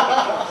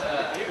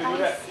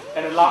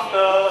 And the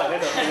laughter, and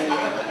then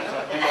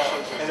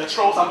and the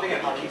throw something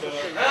at Haringa.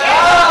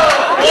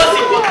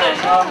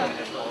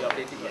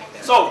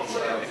 So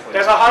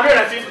there's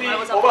 150,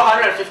 over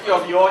 150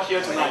 of you all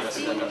here tonight.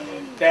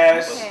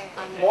 There's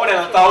more than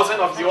 1,000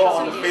 of you all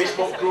on the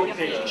Facebook group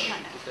page.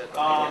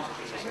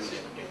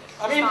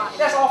 I mean,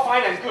 that's all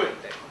fine and good,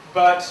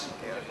 but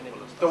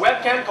the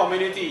webcam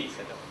community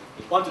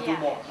want to do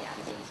more.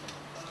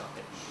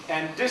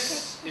 And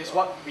this is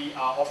what we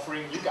are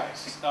offering you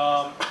guys.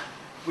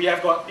 We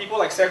have got people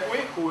like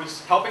Segway, who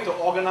is helping to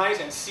organize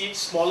and seed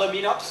smaller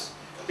meetups,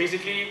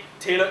 basically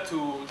tailored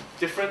to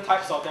different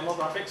types of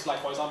demographics,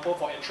 like for example,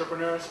 for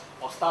entrepreneurs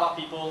or startup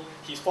people.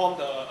 He's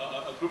formed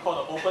a group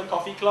called the Open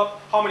Coffee Club.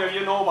 How many of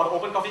you know about the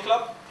Open Coffee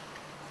Club?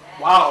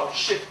 Wow,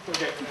 shit.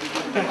 Okay.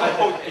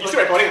 Oh, are you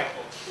still recording?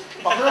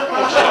 One more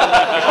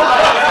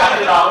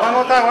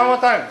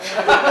time.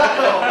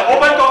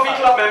 Open Coffee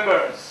Club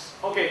members.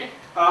 Okay.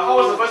 How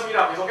was the first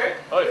meetup? Is okay?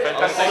 Oh,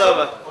 fantastic.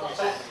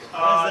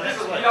 This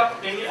is a meetup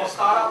mainly for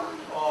startup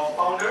or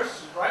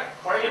founders, right?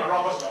 Correct me if I'm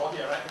wrong, because we're all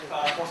here, right?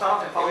 For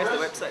startups and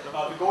founders, to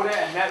go there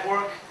and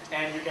network,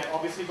 and you can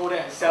obviously go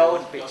there and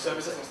sell your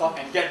services and stuff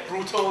and get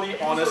brutally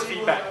honest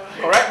feedback.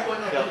 Correct?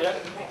 Yeah.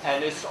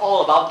 And it's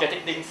all about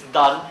getting things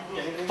done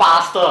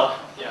faster.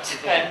 Yeah.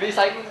 And it's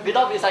like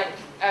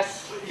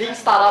as being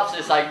startups,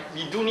 it's like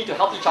we do need to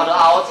help each other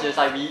out. It's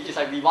like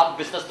we want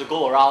business to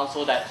go around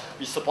so that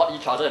we support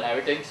each other and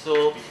everything.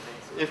 So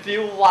if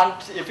you are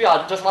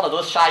just one of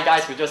those shy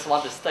guys who just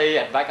want to stay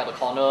and back at the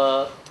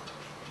corner,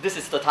 this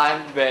is the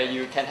time where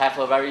you can have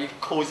a very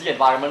cozy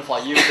environment for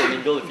you to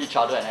mingle with each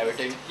other and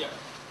everything. Yeah.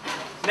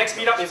 Next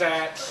meetup is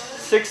at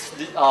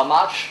 6th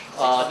March.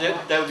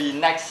 There will be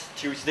next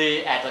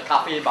Tuesday at the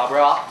Cafe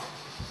Barbara.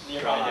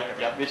 Nearby.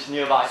 Yeah, which is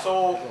nearby.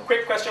 So,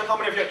 quick question: how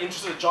many of you are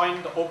interested to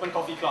join the Open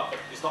Coffee Club that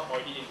is not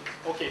already in?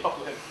 Okay, talk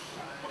to him.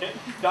 Okay.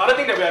 The other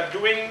thing that we are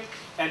doing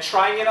and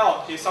trying it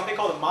out is something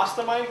called a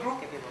mastermind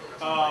group.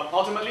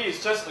 Ultimately, it's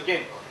just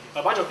again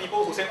a bunch of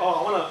people who say,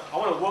 "Oh, I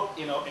wanna work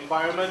in an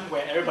environment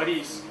where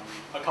everybody is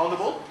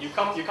accountable." You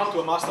come to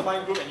a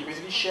mastermind group and you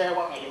basically share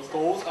what your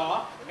goals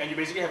are, and you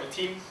basically have a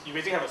team. You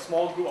basically have a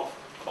small group of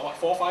about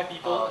 4 or 5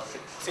 people,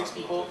 6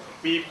 people.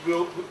 He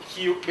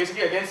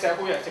basically again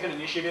Sabu has taken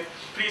initiative.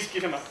 Please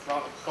give him a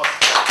round of applause.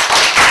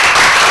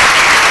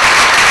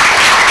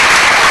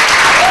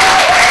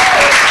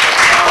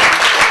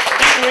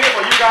 He's doing it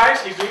for you guys.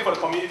 He's doing it for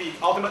the community.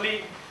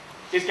 Ultimately,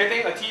 he's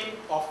getting a team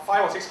of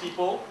 5 or 6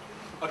 people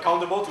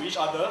accountable to each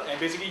other, and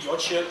basically you all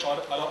cheer each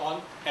other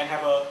on and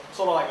have a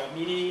sort of like a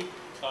mini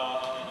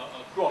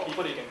group of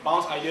people that you can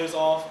bounce ideas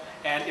off,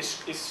 and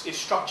it's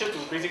structured to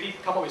basically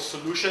come up with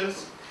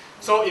solutions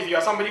So if you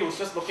are somebody who's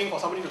just looking for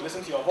somebody to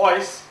listen to your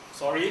voice,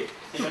 sorry.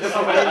 If you're just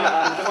somebody who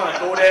just want to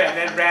go there and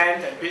then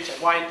rant and bitch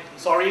and whine,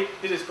 sorry.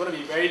 This is going to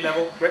be very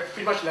level,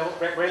 pretty much level,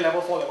 very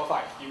level 4, level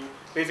 5. You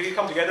basically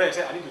come together and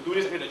say, I need to do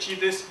this, I need to achieve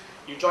this.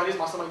 You join this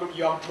mastermind group.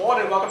 You are more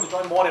than welcome to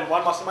join more than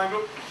one mastermind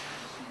group.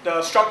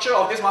 The structure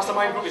of this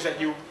mastermind group is that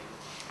you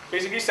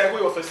basically Segway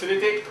will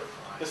facilitate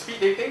the speed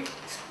dating,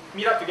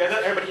 meet up together,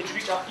 everybody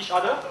introduce each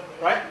other,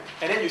 right?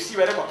 And then you see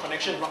whether got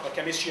connection, not got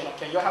chemistry, or not.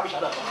 Can you help each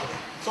other?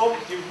 So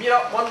you meet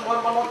up one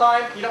more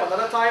time, meet up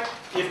another time.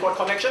 If got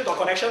connection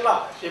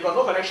lah. If got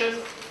no connection,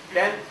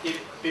 then it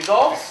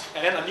dissolves,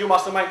 and then a new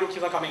mastermind group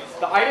keeps on coming.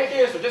 The idea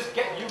here is to just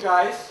get you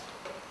guys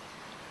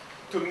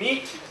to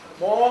meet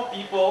more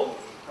people,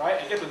 right,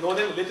 and get to know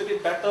them a little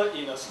bit better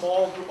in a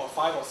small group of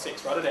 5 or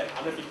 6, rather than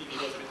 150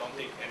 people is a bit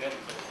daunting, and then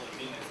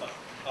and stuff.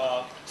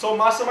 So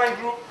mastermind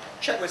group,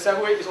 Check with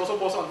Segway is also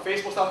posted on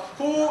Facebook stuff.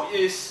 Who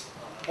is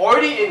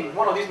already in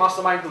one of these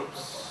mastermind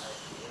groups?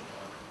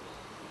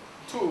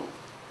 2.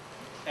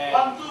 And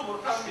 1, 2,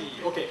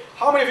 3. Okay.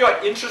 How many of you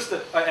are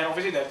interested? And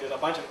obviously there's a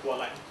bunch of who are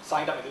like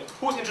signed up.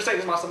 Who's interested in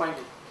this mastermind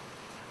group?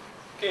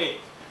 Okay.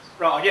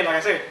 Well, again, like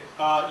I said,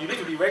 you need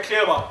to be very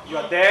clear about you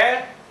are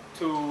there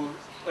to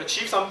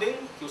achieve something,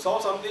 to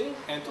solve something,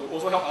 and to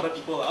also help other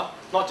people.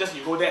 Not just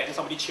you go there and then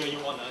somebody cheer you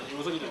on. You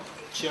also need to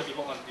cheer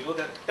people on. You know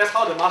that's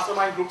how the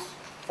mastermind groups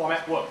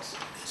format works.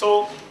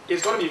 So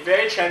it's going to be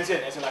very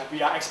transient, as in like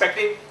we are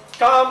expecting,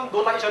 come,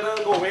 don't like each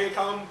other, go away,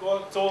 come,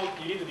 go. So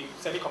you need to be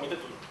semi-committed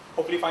to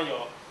hopefully find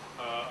your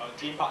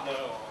dream partner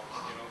or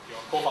your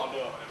co-founder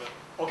or whatever.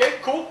 Okay,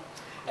 cool.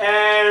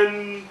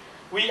 And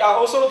we are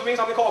also doing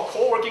something called a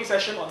co-working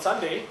session on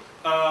Sunday,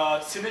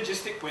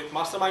 synergistic with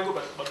mastermind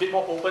group, but a bit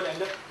more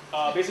open-ended.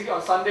 Basically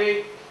on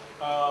Sunday,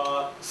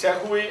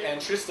 Xiahui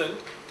and Tristan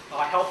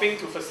are helping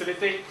to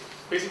facilitate,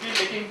 basically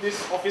making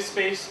this office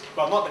space,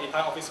 well, not the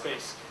entire office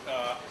space,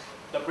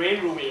 the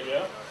brain room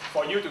area,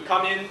 for you to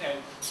come in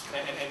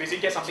and basically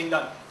get something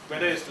done.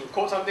 Whether it's to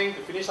code something, to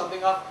finish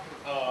something up,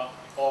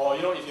 or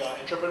if you're an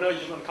entrepreneur, you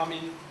just want to come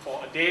in for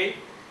a day.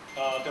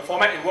 The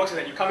format it works is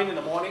that you come in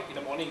the morning.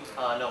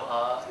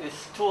 No,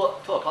 it's 2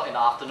 o'clock in the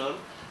afternoon.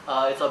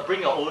 It's a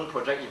bring your own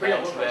project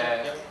event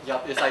where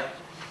it's like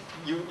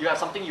you have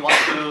something you want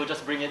to do,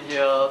 just bring it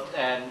here,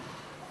 and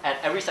at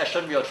every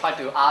session we will try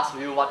to ask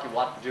you what you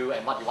want to do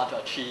and what you want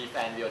to achieve,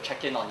 and we will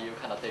check in on you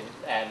kind of thing.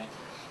 And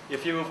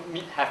if you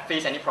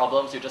face any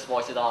problems, you just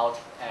voice it out.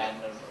 And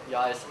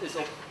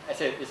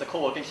it's a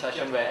co-working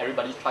session where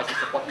everybody tries to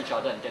support each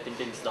other and getting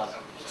things done.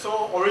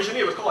 So originally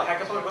it was called a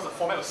hackathon because the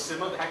format was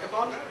similar to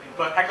hackathon,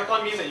 but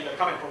hackathon means that you can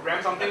come and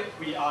program something.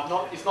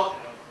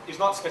 It's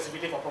not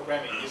specifically for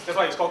programming. That's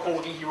why it's called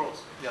co-working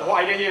heroes. The whole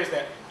idea here is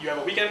that you have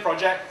a weekend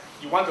project,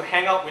 you want to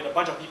hang out with a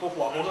bunch of people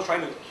who are also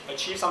trying to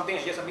achieve something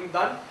and get something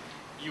done.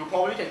 You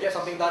probably can get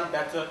something done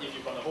better if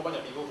you've got a whole bunch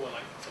of people who are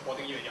like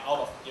supporting you and you're out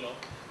of your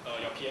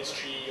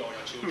PS3 or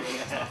your children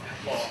and stuff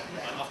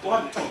for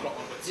after 2 o'clock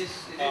onwards. This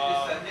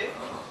Sunday?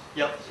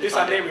 Yep. This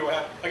Sunday we will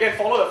have. Again,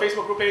 follow the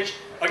Facebook group page.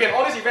 Again,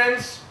 all these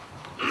events,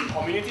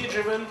 community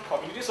driven,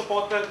 community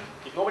supported.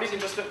 If nobody's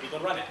interested, we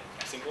don't run it.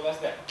 As simple as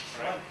that.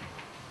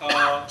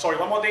 Right? Sorry,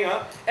 one more thing.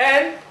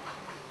 And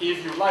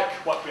if you like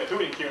what we are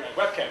doing here at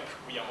Webcamp,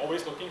 we are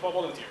always looking for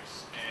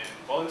volunteers. And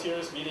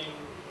volunteers meaning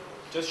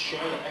just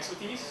share your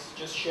expertise,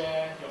 just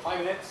share your 5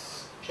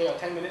 minutes, share your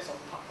 10 minutes of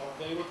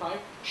valuable time,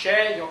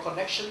 share your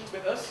connection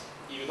with us.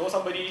 If you know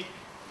somebody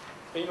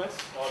famous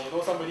or you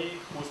know somebody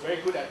who's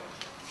very good at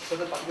a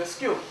certain particular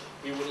skill,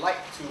 we would like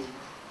to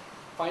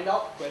find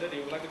out whether they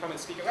would like to come and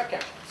speak at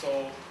Webcamp.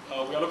 So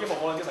we are looking for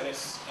volunteers like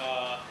this.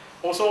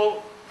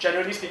 Also,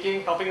 generally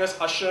speaking, helping us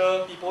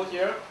usher people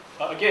here.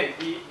 Again,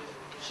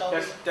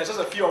 there's just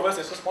a few of us,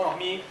 there's just one of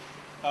me.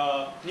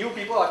 New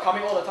people are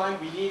coming all the time.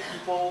 We need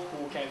people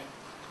who can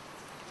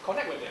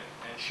connect with them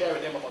and share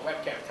with them about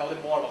Webcam, tell them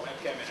more about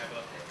Webcam and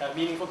have a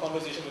meaningful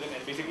conversation with them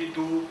and basically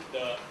do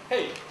the,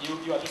 hey,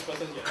 you are this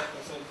person, you're that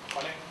person,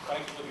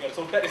 connect people together.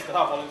 So that is the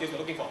type of volunteers we're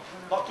looking for.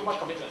 Not too much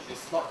commitment,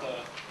 it's not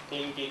the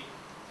paying game.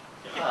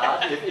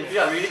 If you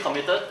are really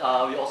committed,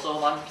 we also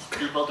want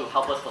people to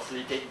help us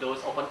facilitate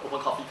those open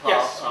coffee clubs.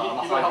 Yes,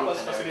 we will help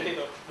us facilitate.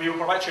 We will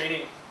provide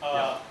training.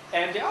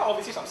 And there are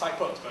obviously some side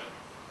perks, but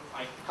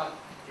I can't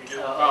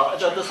reveal.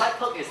 The side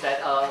perk is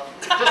that,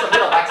 just a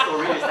bit of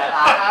backstory is that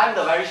I'm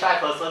the very shy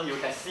person. You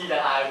can see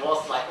that I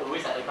was like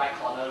always at the right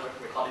corner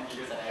recording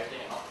videos and everything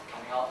and not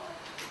coming out.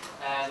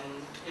 And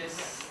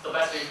it's the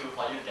best way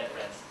for you to get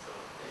friends.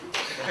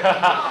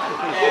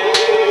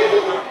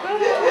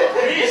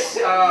 Please,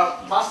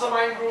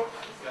 mastermind group,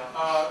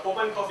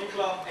 open coffee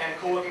club, and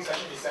co-working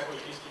session is set for you.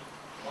 Please keep.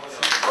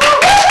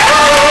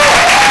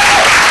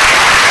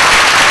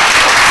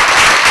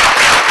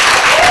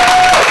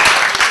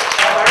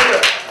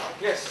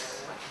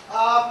 Yes.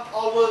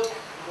 I'll work.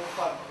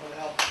 Fun.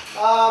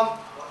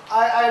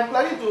 I'm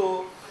planning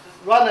to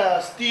run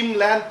a Steam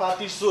LAN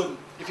party soon.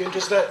 If you're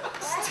interested.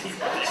 Steam.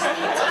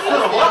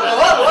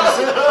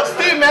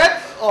 Steam,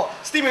 man. Oh,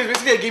 Steam is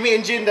basically a gaming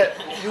engine that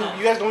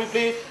you guys normally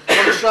play,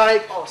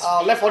 Counter-Strike,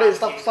 Left 4 Dead and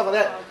stuff like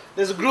that.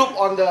 There's a group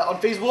on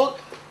Facebook.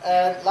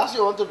 And last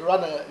year I wanted to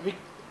run a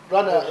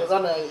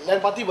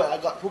LAN party, but I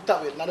got hooked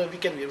up with another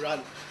weekend we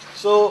run.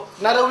 So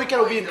another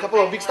weekend will be in a couple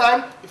of weeks'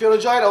 time. If you want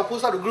to join, I'll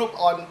post out a group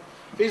on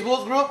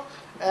Facebook group,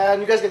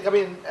 and you guys can come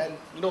in and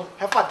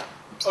have fun.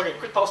 Okay,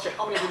 quick pulse check.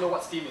 How many of you know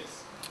what Steam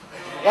is?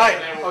 Right.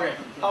 Okay.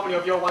 How many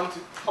of you How many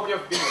of you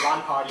have been to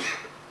LAN party?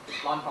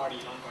 LAN party.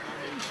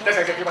 Okay. That's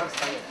exactly what I'm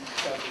saying.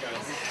 Tell you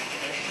guys.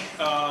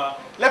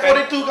 Left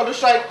 42, Counter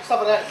Strike, stuff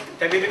like that.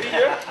 Can they do it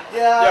here?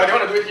 Yeah. Yeah, they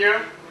want to do it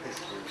here.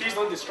 Please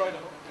don't destroy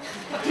them.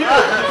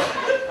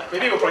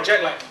 Maybe we'll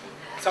project like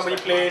somebody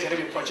plays and then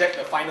we project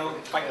the final.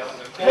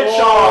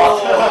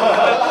 Headshot.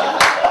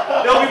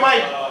 That'll be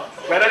mine.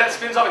 Whether that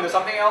spins off into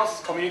something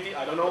else, community,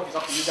 I don't know. It's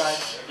up to you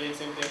guys. Again,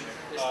 same thing.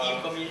 The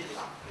Steam community.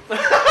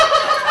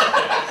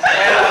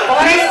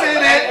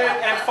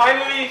 And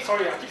finally,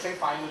 sorry, I keep saying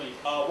finally.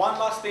 One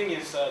last thing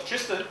is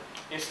Tristan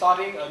is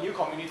starting a new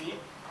community.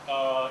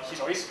 He's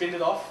already spinned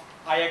it off.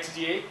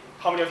 IXDA.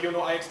 How many of you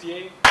know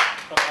IXDA?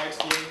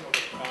 IXDA.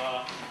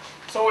 Okay.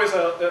 So it's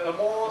a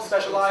more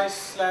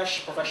specialized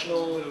 /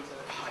 professional.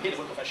 I hate the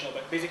word professional,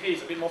 but basically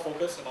it's a bit more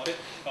focused about it.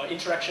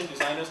 Interaction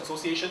Designers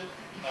Association.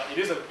 It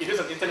is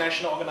an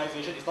international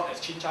organization. It's not as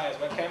chin-chai as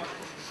Webcamp.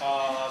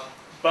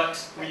 But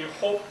we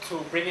hope to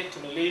bring it to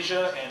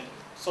Malaysia and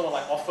sort of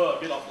like offer a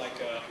bit of like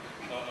a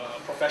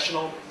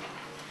professional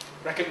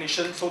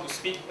recognition, so to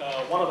speak.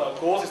 One of the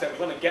goals is that we're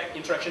going to get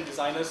interaction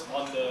designers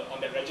on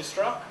that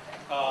registrar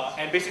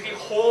and basically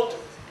hold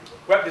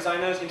web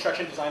designers,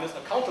 interaction designers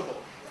accountable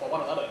for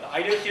one another. The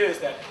idea here is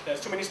that there's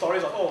too many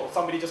stories of, oh,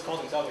 somebody just calls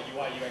themselves a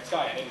UI UX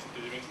guy and then is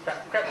delivering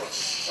crap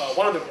work.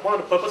 One of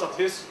the purpose of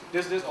this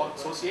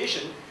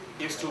association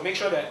is to make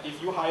sure that if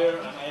you hire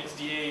an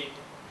IXDA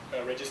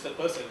registered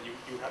person,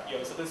 you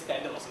have a certain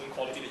standard or certain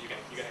quality that you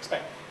can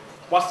expect.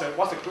 What's the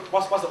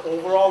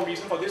overall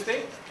reason for this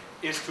thing?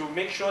 Is to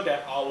make sure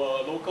that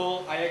our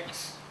local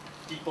IX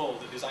people,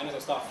 the designers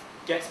and stuff,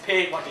 gets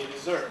paid what they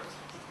deserve.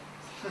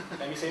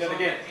 Let me say that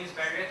again. That means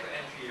barrier to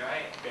entry,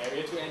 right?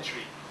 Barrier to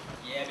entry.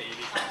 Yeah,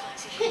 baby.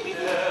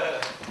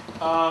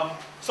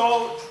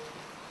 So,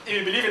 if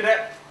you believe in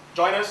that,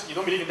 join us. You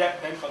don't believe in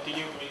that, then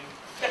continue doing.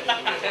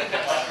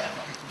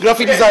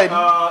 Graphic design.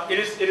 It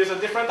is a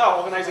different type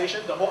of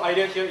organization. The whole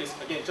idea here is,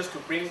 again, just to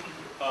bring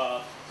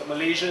the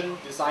Malaysian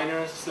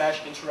designers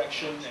 /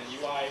 interaction and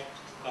UI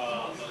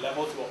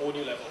level to a whole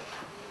new level.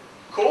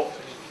 Cool?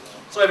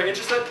 So if you're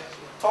interested,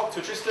 talk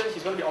to Tristan.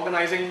 He's going to be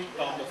organizing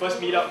the first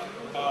meetup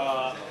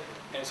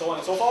and so on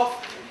and so forth.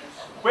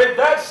 With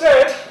that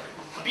said,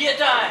 beer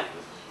time!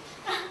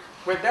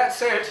 With that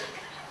said,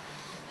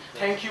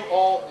 thank you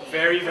all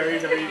very, very,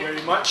 very,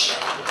 very much.